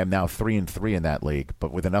down, and I am now 3-3 in that league,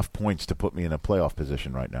 but with enough points to put me in a playoff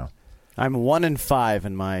position right now. I'm 1-5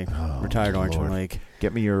 in my retired Orangeman League.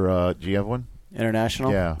 Get me your do you have one?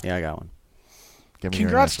 International? Yeah. Yeah, I got one.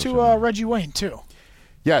 Congrats to Reggie Wayne, too.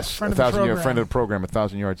 Yes, friend of the program,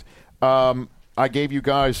 1,000 yards. I gave you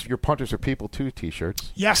guys your Punters Are People 2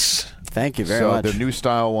 T-shirts. Yes. Thank you very much. So the new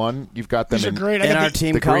style one, you've got them in our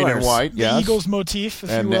team the colors. green and white, the Eagles motif, if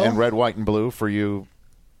you will. And red, white, and blue for you,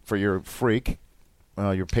 for your freak,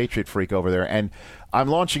 your Patriot freak over there. And I'm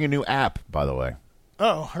launching a new app, by the way.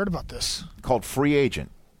 Oh, heard about this. Called Free Agent.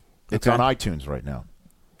 It's on iTunes right now.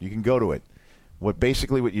 You can go to it. What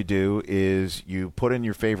you do is you put in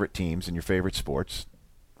your favorite teams and your favorite sports,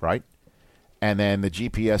 right? And then the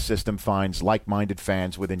GPS system finds like-minded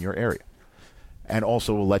fans within your area. And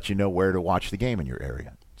also will let you know where to watch the game in your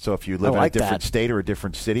area. So if you live in a different state or a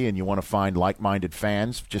different city and you want to find like-minded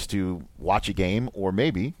fans just to watch a game or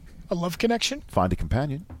maybe a love connection, find a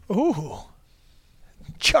companion. Ooh.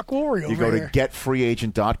 Chuck Woolery over You go here. to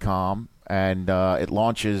getfreeagent.com, and it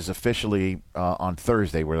launches officially on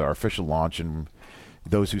Thursday, with our official launch, and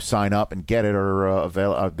those who sign up and get it are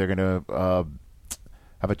they're going to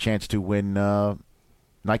have a chance to win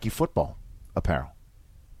Nike football apparel.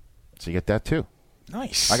 So you get that too.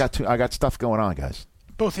 Nice. I got stuff going on, guys.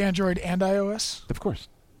 Both Android and iOS? Of course.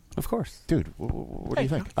 Dude, what do you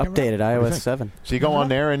think? Updated iOS 7. So you go on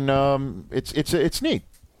there, and it's neat,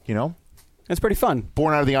 you know? It's pretty fun.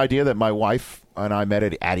 Born out of the idea that my wife and I met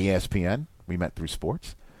at ESPN. We met through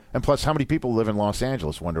sports. And plus, how many people live in Los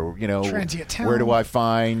Angeles wonder, transient town. Where do I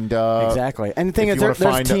find... exactly. And the thing is,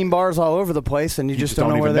 there's team bars all over the place, and you just don't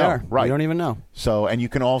know where they are. Right. You don't even know. So, and you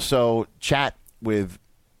can also chat with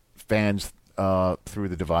fans through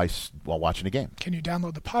the device while watching a game. Can you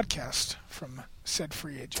download the podcast from said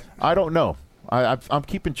free agent? I don't know. I'm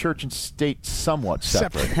keeping church and state somewhat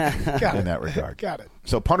separate in that regard. Got it.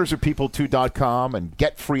 So puntersarepeople2.com and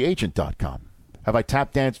getfreeagent.com. Have I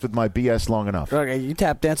tap danced with my BS long enough? Okay, you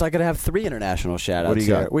tap dance. I could have 3 international shout-outs. What do you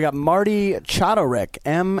got? We got Marty Chodorek,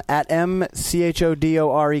 MCHODOREK.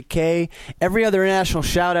 Every other international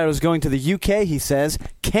shout-out is going to the UK, he says.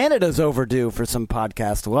 Canada's overdue for some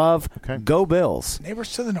podcast love. Okay. Go Bills.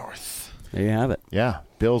 Neighbors to the north. There you have it. Yeah,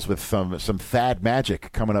 Bills with some Thad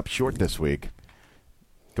magic coming up short this week.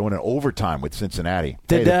 Going in overtime with Cincinnati.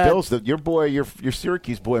 The Bills, your boy, your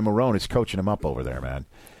Syracuse boy Marone is coaching them up over there, man.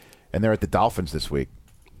 And they're at the Dolphins this week.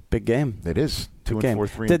 Big game. It is. 2 and 4,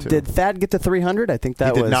 3 and 2. Did Thad get to 300? I think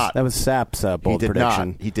that was Sapp's bold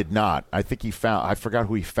prediction. He did not. I think he found. I forgot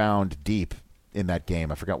who he found deep in that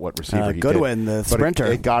game. I forgot what receiver he Goodwin, did. the sprinter.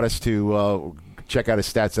 It got us to check out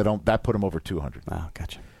his stats. That put him over 200. Oh,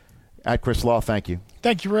 gotcha. At Chris Law, thank you.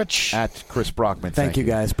 Thank you, Rich. At Chris Brockman, thank you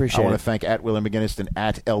guys. Appreciate it. I want to thank at Willie McGinest and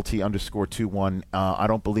at LT_21. I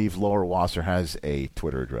don't believe Laura Wasser has a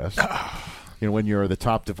Twitter address. When you're the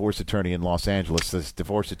top divorce attorney in Los Angeles, this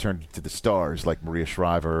divorce attorney to the stars like Maria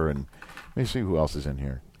Shriver and let me see who else is in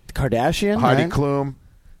here. Kardashian, Heidi right? Klum.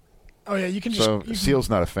 Oh yeah, you can just. So Seal's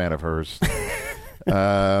not a fan of hers.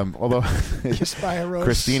 Although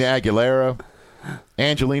Christina Aguilera,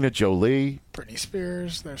 Angelina Jolie, Britney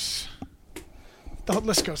Spears. The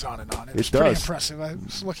list goes on and on. It's does. pretty impressive. I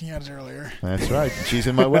was looking at it earlier. That's right. She's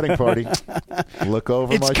in my wedding party. Look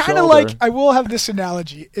over my shoulder. It's kind of like, I will have this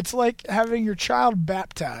analogy. It's like having your child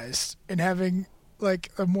baptized and having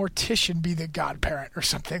like a mortician be the godparent or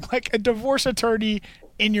something. Like a divorce attorney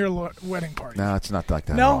in your wedding party. No, it's not like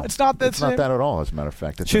that. No, at all. it's not that. It's not that at all. As a matter of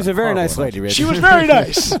fact, she was a very nice lady, Rich. She was very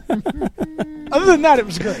nice. Other than that, it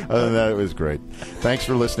was great. Other than that, it was great. Thanks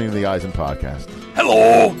for listening to the Eisen Podcast.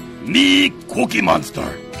 Hello, me Cookie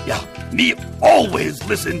Monster. Yeah, me always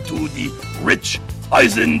listen to the Rich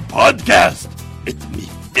Eisen Podcast. It's me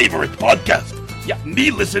favorite podcast. Yeah,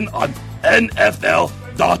 me listen on NFL.com.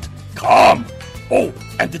 Oh,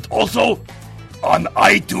 and it's also on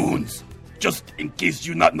iTunes. Just in case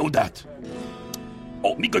you not know that.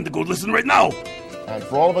 Oh, me going to go listen right now. And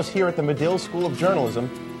for all of us here at the Medill School of Journalism,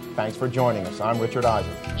 thanks for joining us. I'm Richard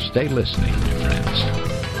Eisen. Stay listening, my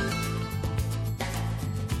friends.